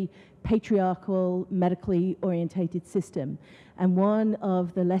very patriarchal, medically orientated system. And one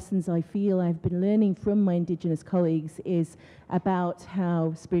of the lessons I feel I've been learning from my Indigenous colleagues is about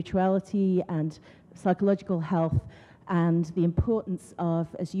how spirituality and psychological health and the importance of,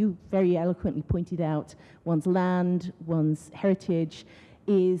 as you very eloquently pointed out, one's land, one's heritage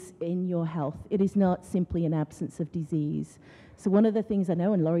is in your health. It is not simply an absence of disease. So one of the things I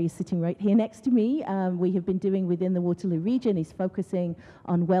know, and Laurie is sitting right here next to me, we have been doing within the Waterloo region is focusing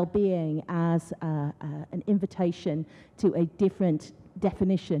on well-being as an invitation to a different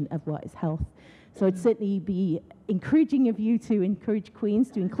definition of what is health. So I'd certainly be encouraging of you to encourage Queen's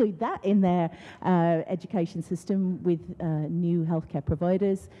to include that in their education system with new healthcare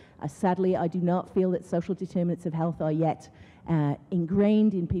providers. Sadly, I do not feel that social determinants of health are yet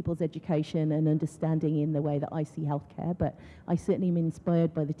ingrained in people's education and understanding in the way that I see healthcare, but I certainly am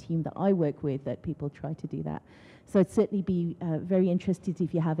inspired by the team that I work with that people try to do that. So I'd certainly be very interested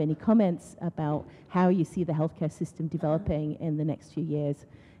if you have any comments about how you see the healthcare system developing in the next few years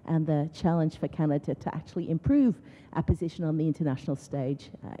and the challenge for Canada to actually improve our position on the international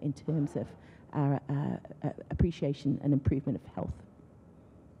stage in terms of our appreciation and improvement of health.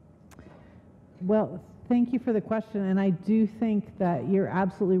 Well, thank you for the question, and I do think that you're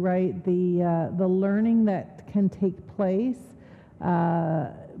absolutely right. The learning that can take place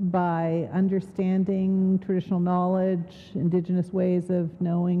by understanding traditional knowledge, Indigenous ways of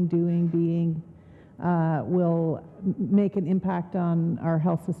knowing, doing, being, will make an impact on our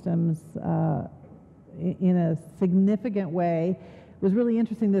health systems in a significant way. It was really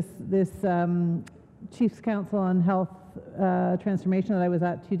interesting, this Chiefs Council on Health Transformation that I was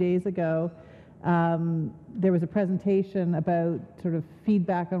at 2 days ago. There was a presentation about sort of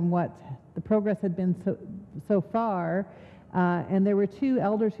feedback on what the progress had been so far, and there were two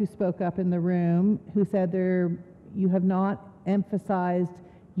elders who spoke up in the room who said you have not emphasized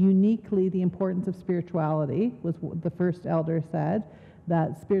uniquely the importance of spirituality, was what the first elder said,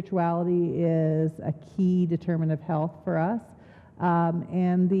 that spirituality is a key determinant of health for us.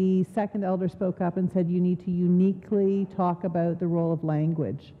 And the second elder spoke up and said you need to uniquely talk about the role of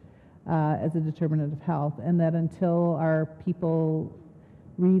language as a determinant of health, and that until our people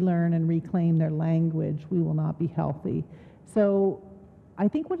relearn and reclaim their language, we will not be healthy. So I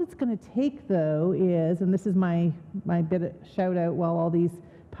think what it's going to take, though, is, and this is my bit of shout out while all these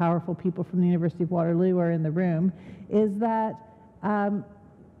powerful people from the University of Waterloo are in the room, is that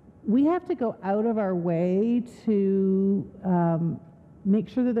we have to go out of our way to make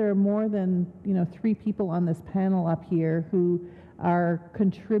sure that there are more than 3 people on this panel up here who are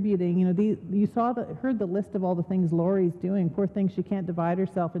contributing. You heard the list of all the things Laurie's doing. Poor thing, she can't divide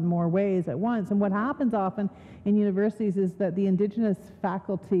herself in more ways at once. And what happens often in universities is that the Indigenous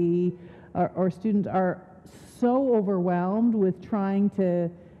faculty or students are so overwhelmed with trying to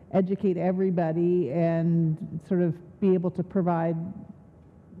educate everybody and sort of be able to provide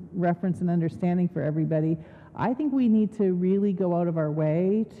reference and understanding for everybody. I think we need to really go out of our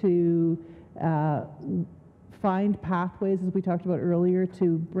way to find pathways, as we talked about earlier,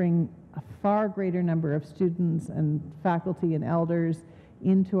 to bring a far greater number of students and faculty and elders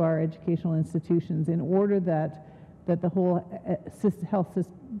into our educational institutions in order that the whole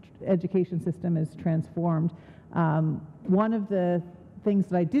education system is transformed. One of the things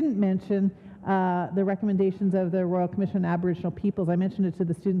that I didn't mention, the recommendations of the Royal Commission on Aboriginal Peoples. I mentioned it to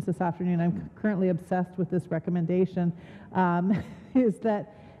the students this afternoon. I'm currently obsessed with this recommendation, is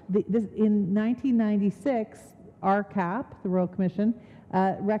that in 1996, RCAP, the Royal Commission,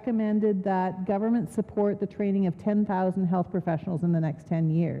 recommended that government support the training of 10,000 health professionals in the next 10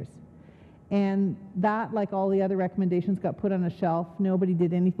 years. And that, like all the other recommendations, got put on a shelf. Nobody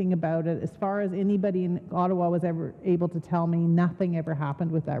did anything about it. As far as anybody in Ottawa was ever able to tell me, nothing ever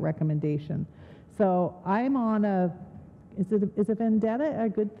happened with that recommendation. So I'm on a, is a vendetta a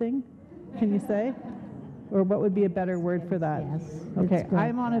good thing, can you say? Or what would be a better word for that? Yes. Okay,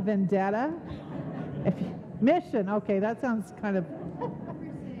 I'm on a vendetta. Mission, okay, that sounds kind of,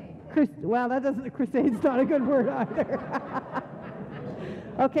 well, that doesn't, crusade's not a good word either.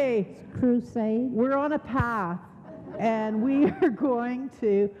 Okay, Crusade. we're on a path, and we are going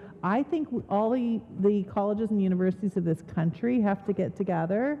to, I think all the colleges and universities of this country have to get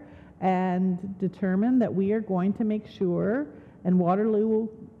together and determine that we are going to make sure, and Waterloo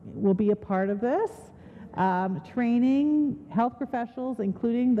will be a part of this, training health professionals,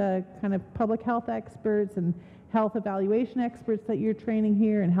 including the kind of public health experts and health evaluation experts that you're training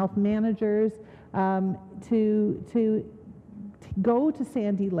here, and health managers, to go to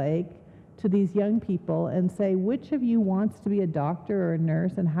Sandy Lake to these young people and say, which of you wants to be a doctor or a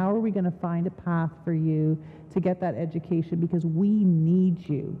nurse, and how are we going to find a path for you to get that education, because we need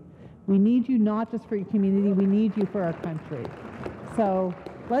you. We need you not just for your community, we need you for our country. So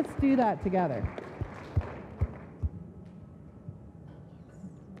let's do that together.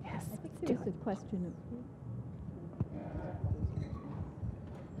 Yes. I think there's a question of.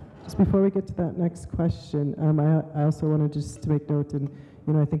 Just before we get to that next question, I also wanted just to make note, and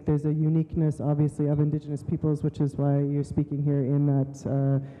I think there's a uniqueness, obviously, of Indigenous peoples, which is why you're speaking here, in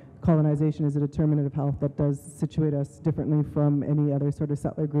that colonization is a determinant of health that does situate us differently from any other sort of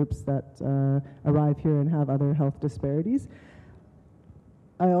settler groups that arrive here and have other health disparities.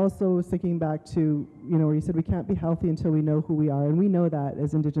 I also was thinking back to, where you said we can't be healthy until we know who we are, and we know that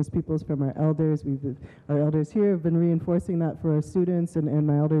as Indigenous peoples from our elders. Our elders here have been reinforcing that for our students, and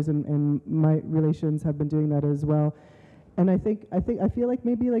my elders and my relations have been doing that as well. And I feel like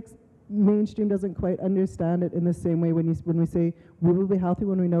maybe mainstream doesn't quite understand it in the same way when we say we will be healthy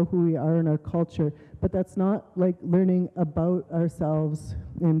when we know who we are in our culture, but that's not like learning about ourselves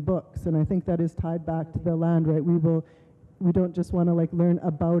in books, and I think that is tied back to the land, right? We don't just want to learn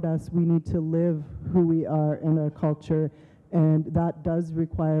about us, we need to live who we are in our culture, and that does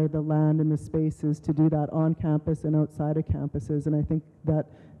require the land and the spaces to do that on campus and outside of campuses, and I think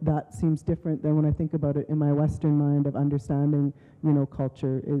that seems different than when I think about it in my Western mind of understanding,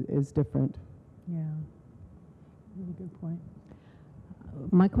 culture is different. Yeah, really good point.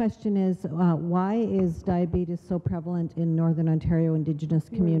 My question is, why is diabetes so prevalent in Northern Ontario Indigenous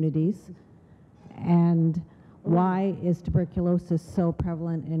communities? And why is tuberculosis so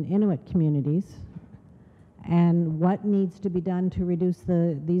prevalent in Inuit communities? And what needs to be done to reduce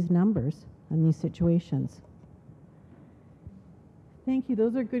these numbers and these situations? Thank you.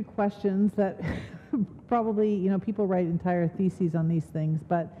 Those are good questions that probably, people write entire theses on these things,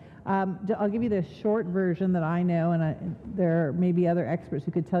 but I'll give you the short version that I know, and there may be other experts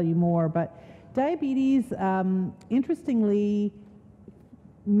who could tell you more, but diabetes, interestingly,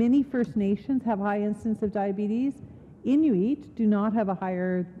 many First Nations have high incidence of diabetes. Inuit do not have a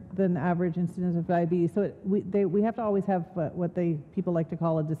higher than average incidence of diabetes. So we have to always have what people like to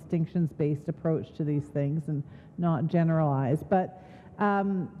call a distinctions-based approach to these things and not generalize. But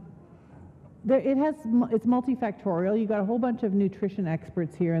it's multifactorial. You've got a whole bunch of nutrition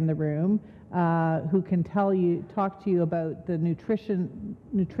experts here in the room who can talk to you about the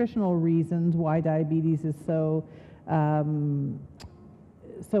nutritional reasons why diabetes is so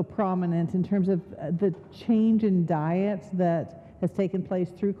prominent in terms of the change in diet that has taken place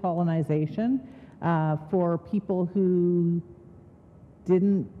through colonization for people who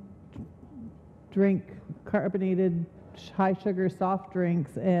didn't drink carbonated high sugar soft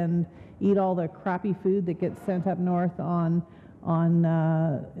drinks and eat all the crappy food that gets sent up north to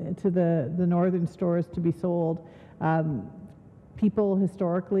the northern stores to be sold. People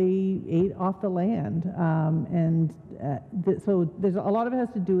historically ate off the land, so there's a lot of it has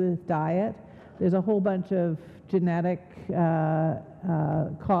to do with diet. There's a whole bunch of genetic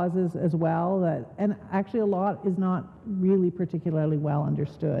causes as well, and actually a lot is not really particularly well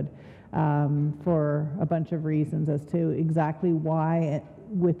understood for a bunch of reasons as to exactly why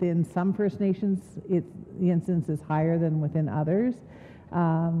within some First Nations the incidence is higher than within others.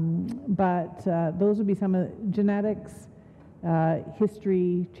 But those would be some of the genetics,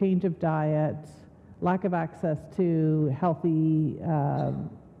 history, change of diet, lack of access to healthy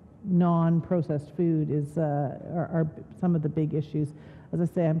non-processed food are some of the big issues. As I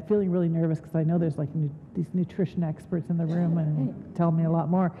say, I'm feeling really nervous because I know there's like these nutrition experts in the room and tell me a lot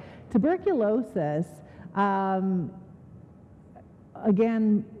more. Tuberculosis, again,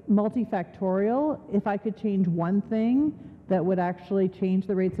 multifactorial. If I could change one thing that would actually change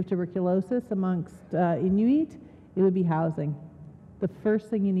the rates of tuberculosis amongst Inuit, it would be housing. The first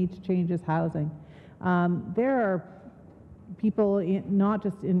thing you need to change is housing. There are people, not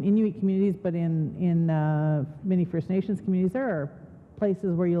just in Inuit communities, but in many First Nations communities, there are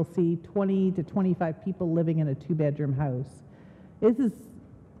places where you'll see 20 to 25 people living in a 2-bedroom house. This is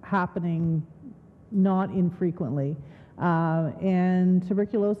happening not infrequently. And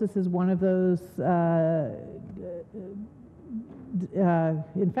tuberculosis is one of those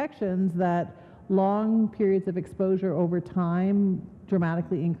infections that long periods of exposure over time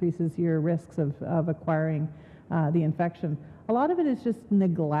dramatically increases your risks of acquiring the infection. A lot of it is just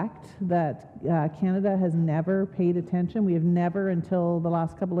neglect that Canada has never paid attention. We have never, until the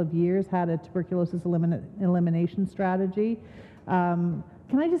last couple of years, had a tuberculosis elimination strategy. Can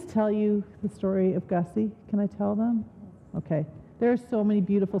I just tell you the story of Gussie? Can I tell them? Okay. There are so many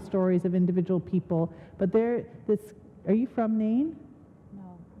beautiful stories of individual people, but are you from Nain?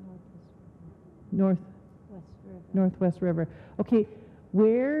 No, Northwest River. Okay,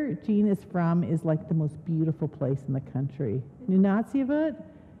 where Jean is from is like the most beautiful place in the country. Nunatsiavut,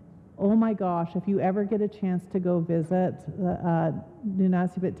 oh my gosh, if you ever get a chance to go visit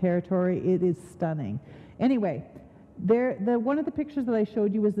Nunatsiavut territory, it is stunning. Anyway, one of the pictures that I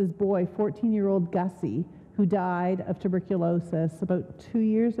showed you was this boy, 14-year-old Gussie, who died of tuberculosis about 2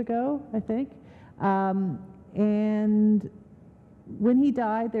 years ago, I think. And when he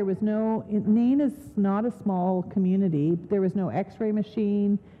died, there was Nain is not a small community. There was no x-ray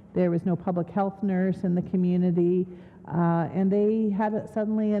machine. There was no public health nurse in the community. And they had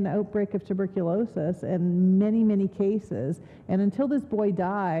suddenly an outbreak of tuberculosis and many, many cases. And until this boy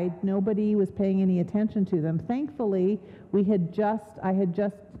died, nobody was paying any attention to them. Thankfully, I had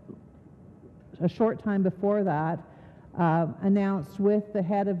just a short time before that announced with the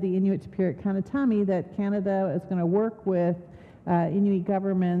head of the Inuit Superior Kanatami that Canada is going to work with Inuit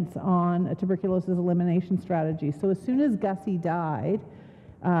governments on a tuberculosis elimination strategy. So as soon as Gussie died,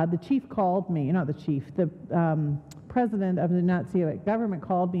 the chief called me, not the chief, the president of the Nunatsiavut government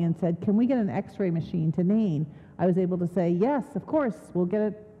called me and said, can we get an x-ray machine to Nain? I was able to say, yes, of course, we'll get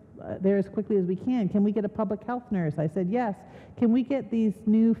it there as quickly as we can. Can we get a public health nurse? I said, yes. Can we get these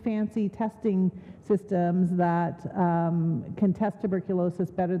new fancy testing systems that can test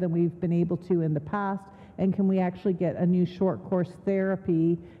tuberculosis better than we've been able to in the past? And can we actually get a new short course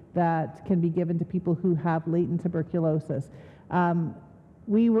therapy that can be given to people who have latent tuberculosis?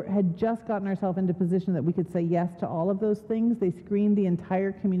 We had just gotten ourselves into a position that we could say yes to all of those things. They screened the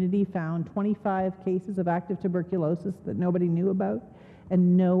entire community, found 25 cases of active tuberculosis that nobody knew about,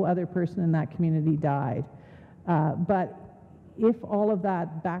 and no other person in that community died. But if all of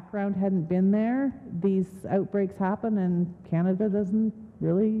that background hadn't been there, these outbreaks happen and Canada doesn't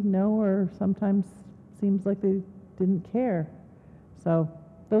really know, or sometimes seems like they didn't care. So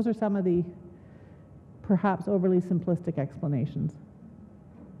those are some of the perhaps overly simplistic explanations.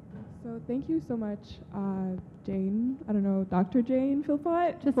 So thank you so much, Jane, I don't know, Dr. Jane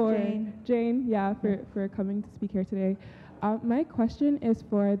Philpott? Just Jane. Jane, yeah, for coming to speak here today. My question is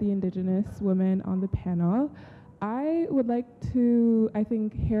for the Indigenous women on the panel. I would like to,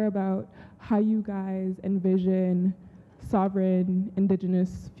 hear about how you guys envision sovereign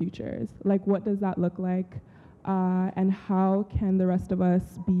Indigenous futures. Like, what does that look like? And how can the rest of us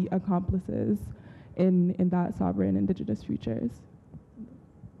be accomplices in that sovereign Indigenous futures?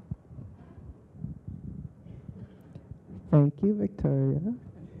 Thank you, Victoria.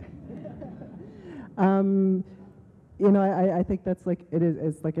 I think that's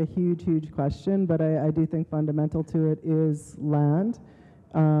it's like a huge question, but I do think fundamental to it is land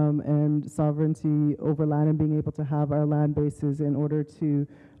and sovereignty over land, and being able to have our land bases in order to,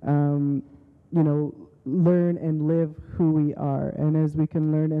 learn and live who we are. And as we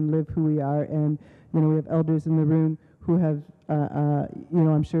can learn and live who we are, and we have elders in the room who have,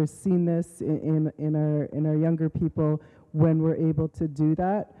 I'm sure seen this in our younger people. When we're able to do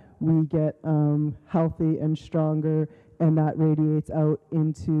that, we get healthy and stronger and that radiates out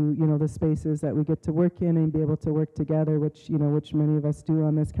into, the spaces that we get to work in and be able to work together, which many of us do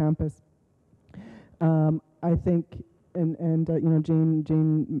on this campus. I think, and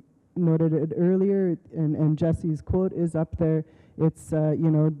Jane noted it earlier, and Jesse's quote is up there. It's,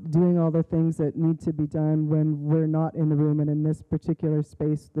 doing all the things that need to be done when we're not in the room. And in this particular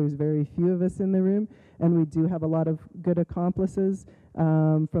space, there's very few of us in the room. And we do have a lot of good accomplices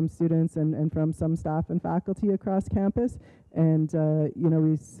from students and from some staff and faculty across campus. And,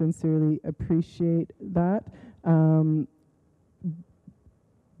 we sincerely appreciate that. The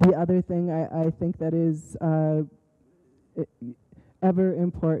other thing I think that is ever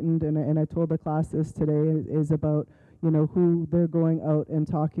important, and I told the class this today, is about who they're going out and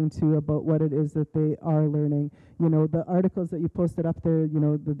talking to about what it is that they are learning. The articles that you posted up there,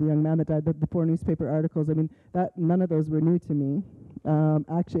 the young man that died, the 4 newspaper articles, I mean, none of those were new to me.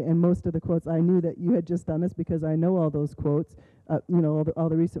 Actually, and most of the quotes, I knew that you had just done this because I know all those quotes, all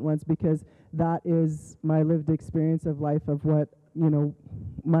the recent ones, because that is my lived experience of life, of what,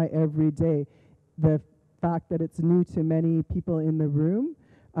 my everyday. The fact that it's new to many people in the room,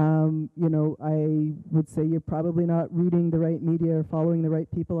 I would say you're probably not reading the right media or following the right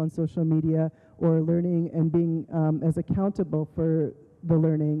people on social media, or learning and being as accountable for the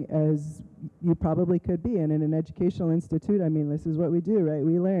learning as you probably could be. And in an educational institute, I mean, this is what we do, right?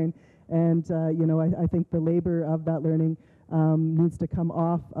 We learn. And, I think the labor of that learning needs to come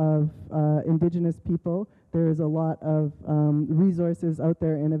off of Indigenous people. There is a lot of resources out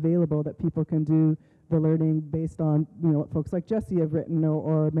there and available that people can do the learning based on, what folks like Jesse have written,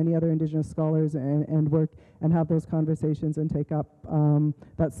 or many other Indigenous scholars, and work and have those conversations and take up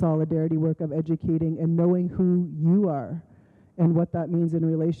that solidarity work of educating and knowing who you are and what that means in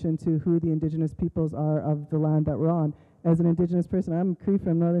relation to who the Indigenous peoples are of the land that we're on. As an Indigenous person, I'm Cree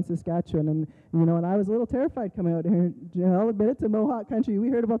from northern Saskatchewan, and and I was a little terrified coming out here. I'll admit it's a Mohawk country. We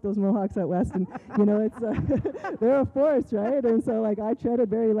heard about those Mohawks out west, and it's they're a force, right? And so I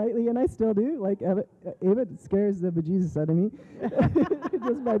treaded very lightly, and I still do. Ava scares the bejesus out of me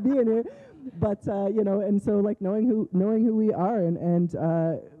just by being here. But and so knowing who we are, and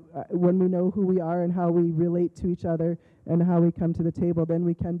when we know who we are and how we relate to each other and how we come to the table, then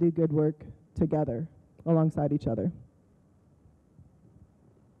we can do good work together alongside each other.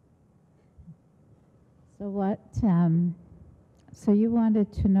 So so you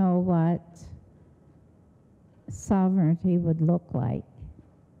wanted to know what sovereignty would look like,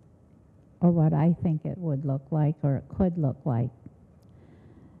 or what I think it would look like, or it could look like.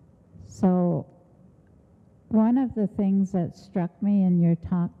 So one of the things that struck me in your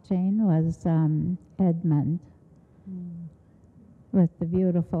talk, Jane, was Edmund, with the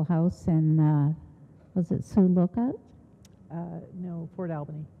beautiful house in, was it Sioux Lookout? No, Fort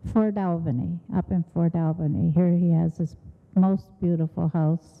Albany. Fort Albany, up in Fort Albany. Here he has this most beautiful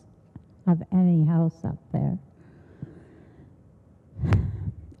house of any house up there.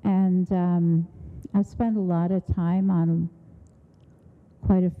 And I've spent a lot of time on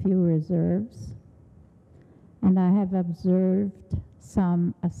quite a few reserves, and I have observed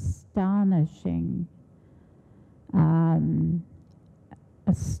some astonishing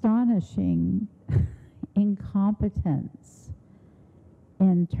incompetence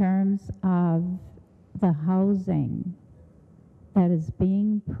in terms of the housing that is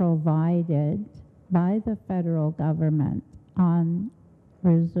being provided by the federal government on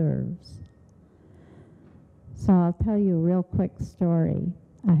reserves. So I'll tell you a real quick story.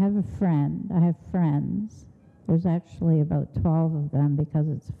 I have friends. There's actually about 12 of them because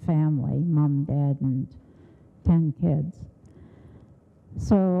it's a family, mom, dad, and 10 kids.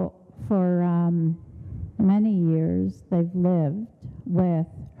 So for many years, they've lived with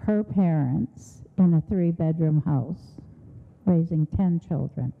her parents in a 3-bedroom house, raising 10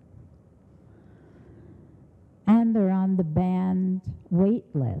 children. And they're on the banned wait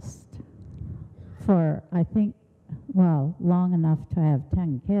list for, I think, long enough to have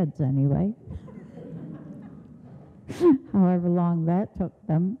 10 kids anyway. However long that took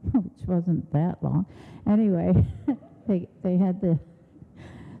them, which wasn't that long. Anyway, they had to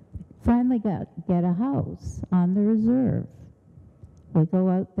finally get a house on the reserve. We go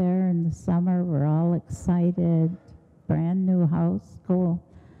out there in the summer, we're all excited, brand new house, cool.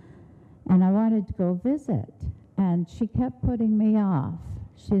 And I wanted to go visit, and she kept putting me off.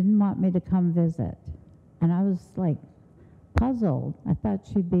 She didn't want me to come visit. And I was puzzled. I thought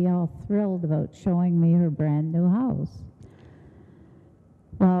she'd be all thrilled about showing me her brand new house.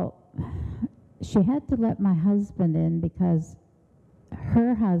 Well, she had to let my husband in because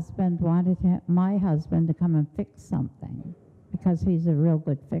her husband wanted my husband to come and fix something, because he's a real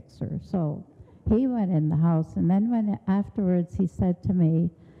good fixer. So He went in the house, and then when afterwards he said to me,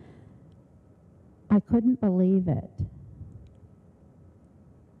 I couldn't believe it.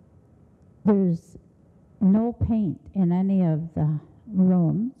 There's no paint in any of the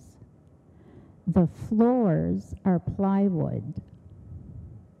rooms. The floors are plywood.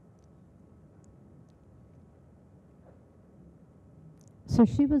 So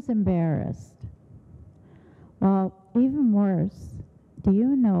she was embarrassed. Well, even worse, do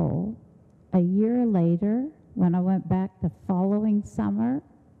you know, a year later, when I went back the following summer,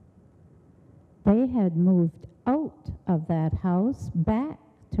 they had moved out of that house back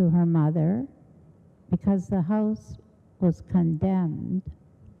to her mother because the house was condemned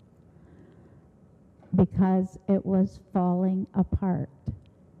because it was falling apart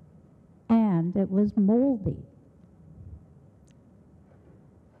and it was moldy.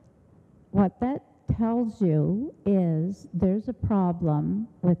 What that tells you is there's a problem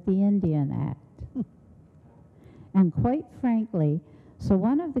with the Indian Act. And quite frankly, so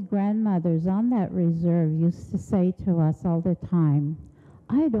one of the grandmothers on that reserve used to say to us all the time,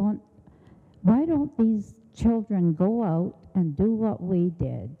 why don't these children go out and do what we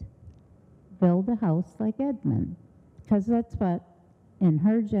did? Build a house like Edmund. Because that's what, in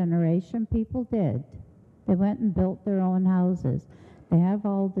her generation, people did. They went and built their own houses. They have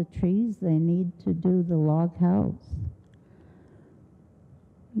all the trees they need to do the log house.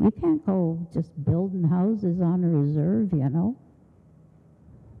 You can't go just building houses on a reserve, you know.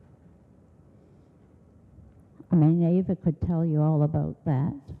 I mean, Ava could tell you all about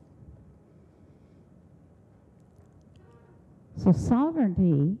that. So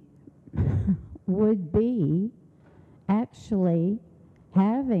sovereignty would be actually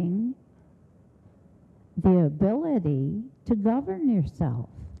having the ability to govern yourself.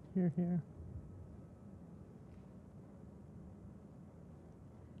 Here, here.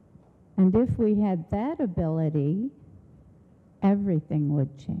 And if we had that ability, everything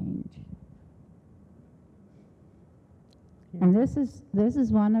would change. Yeah. And this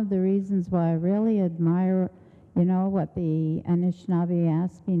is one of the reasons why I really admire, you know, what the Nishnawbe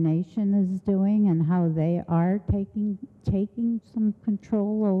Aski Nation is doing and how they are taking some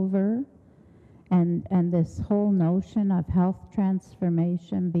control over, and this whole notion of health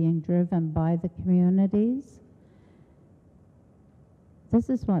transformation being driven by the communities. This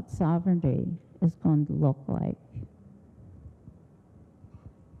is what sovereignty is going to look like.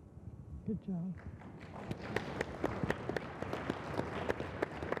 Good job.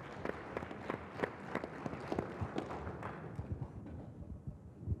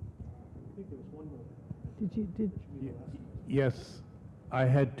 Yes, I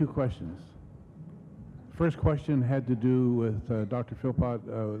had two questions. First question had to do with Dr. Philpott.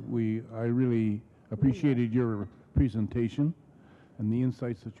 I really appreciated your presentation and the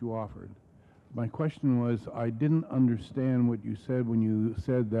insights that you offered. My question was, I didn't understand what you said when you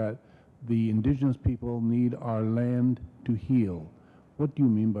said that the Indigenous people need our land to heal. What do you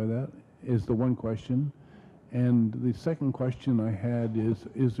mean by that, is the one question. And the second question I had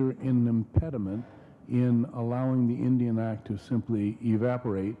is there an impediment in allowing the Indian Act to simply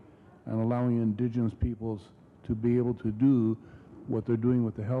evaporate and allowing Indigenous peoples to be able to do what they're doing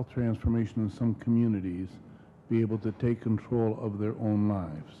with the health transformation in some communities, be able to take control of their own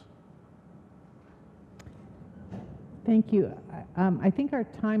lives? Thank you. I think our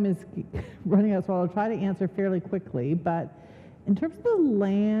time is running out, so I'll try to answer fairly quickly. But in terms of the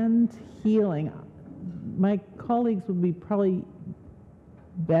land healing, my colleagues would be probably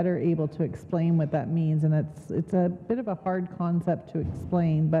better able to explain what that means, and it's a bit of a hard concept to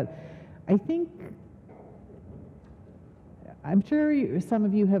explain, but I think, I'm sure some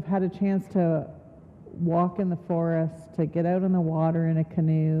of you have had a chance to walk in the forest, to get out in the water in a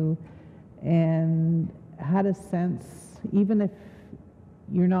canoe, and had a sense, even if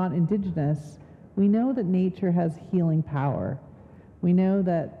you're not Indigenous, we know that nature has healing power. We know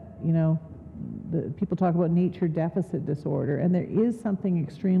that, you know, people talk about nature deficit disorder, and there is something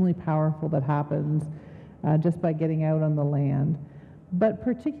extremely powerful that happens just by getting out on the land. But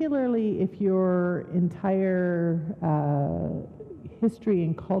particularly if your entire history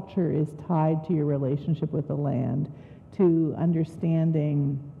and culture is tied to your relationship with the land, to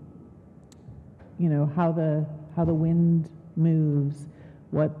understanding, you know, how the wind moves,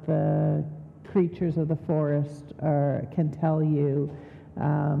 what the creatures of the forest can tell you,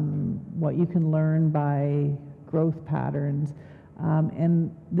 what you can learn by growth patterns.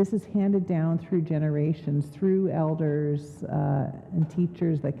 And this is handed down through generations, through elders and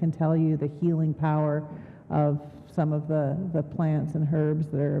teachers that can tell you the healing power of some of the plants and herbs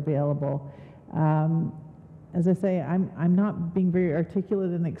that are available. as I say, I'm not being very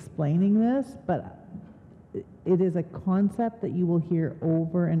articulate in explaining this, but it is a concept that you will hear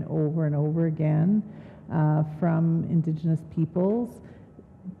over and over and over again from Indigenous peoples,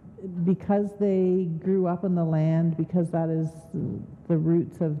 because they grew up on the land, because that is the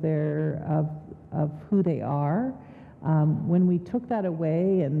roots of their of who they are. When we took that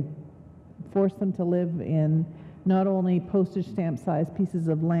away and forced them to live in not only postage stamp sized pieces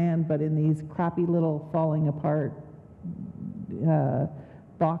of land, but in these crappy little falling apart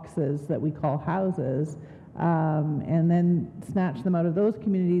boxes that we call houses, and then snatch them out of those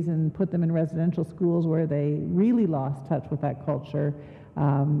communities and put them in residential schools where they really lost touch with that culture,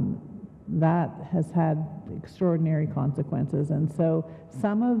 that has had extraordinary consequences. And so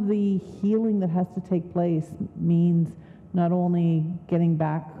some of the healing that has to take place means not only getting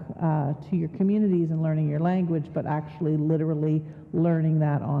back to your communities and learning your language, but actually literally learning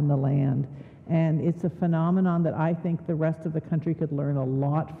that on the land. And it's a phenomenon that I think the rest of the country could learn a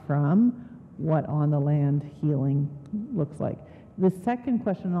lot from, what on the land healing looks like. The second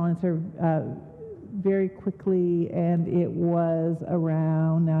question I'll answer very quickly, and it was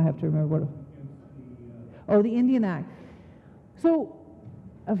around, now I have to remember what, oh, the Indian Act. So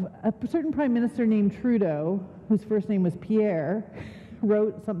a certain prime minister named Trudeau, whose first name was Pierre,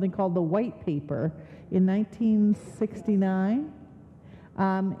 wrote something called the White Paper in 1969,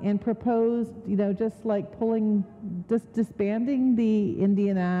 and proposed, you know, just like disbanding the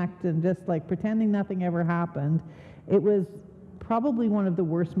Indian Act and just like pretending nothing ever happened. It was probably one of the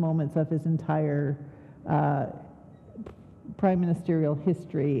worst moments of his entire prime ministerial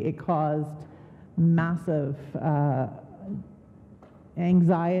history. It caused massive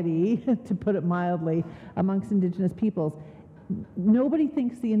anxiety, to put it mildly, amongst Indigenous peoples. Nobody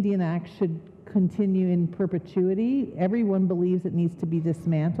thinks the Indian Act should continue in perpetuity. Everyone believes it needs to be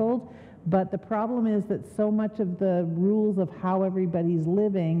dismantled, but the problem is that so much of the rules of how everybody's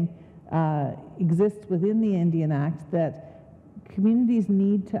living exists within the Indian Act that communities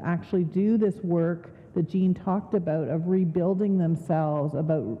need to actually do this work that Jean talked about, of rebuilding themselves,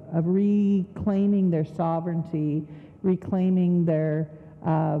 of reclaiming their sovereignty, reclaiming their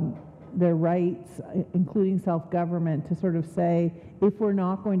rights, including self-government, to sort of say, if we're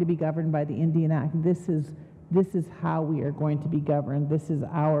not going to be governed by the Indian Act, this is how we are going to be governed. This is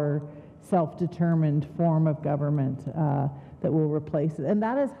our self-determined form of government that will replace it. And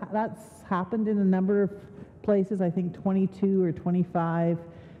that's happened in a number of places. I think 22 or 25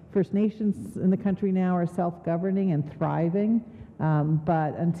 First Nations in the country now are self-governing and thriving.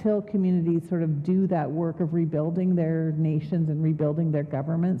 But until communities sort of do that work of rebuilding their nations and rebuilding their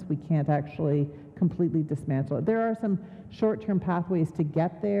governments, we can't actually completely dismantle it. There are some short-term pathways to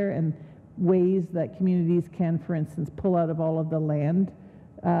get there, and ways that communities can, for instance, pull out of all of the land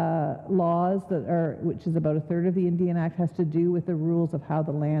laws which is about a third of the Indian Act, has to do with the rules of how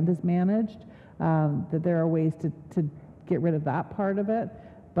the land is managed. That there are ways to get rid of that part of it,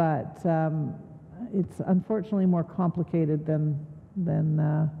 but it's unfortunately more complicated than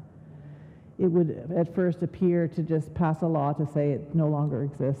it would at first appear. To just pass a law to say it no longer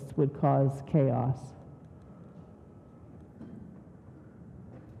exists would cause chaos.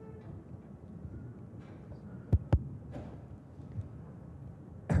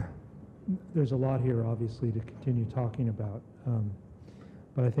 There's a lot here, obviously, to continue talking about.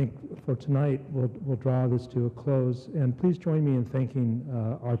 But I think for tonight, we'll draw this to a close. And please join me in thanking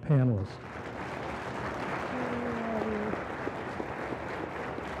our panelists.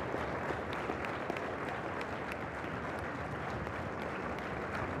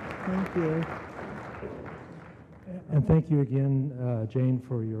 Thank you. And thank you again, Jane,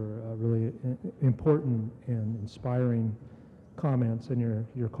 for your really important and inspiring comments and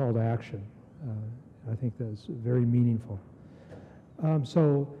your call to action. I think that's very meaningful.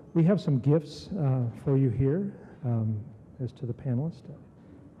 So we have some gifts for you here as to the panelists.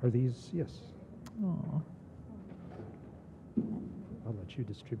 Are these? Yes. Aww. I'll let you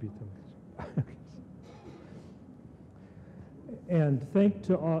distribute them. And thank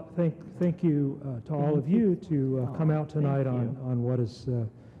you to all of you to come out tonight on what is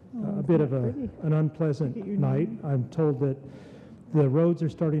a bit of an unpleasant night. I'm told that the roads are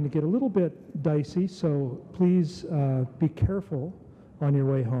starting to get a little bit dicey, so please be careful on your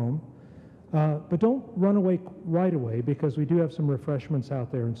way home. But don't run away right away, because we do have some refreshments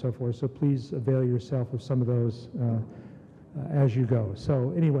out there and so forth, so please avail yourself of some of those as you go.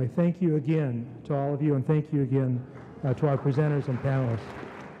 So anyway, thank you again to all of you, and thank you again to our presenters and panelists.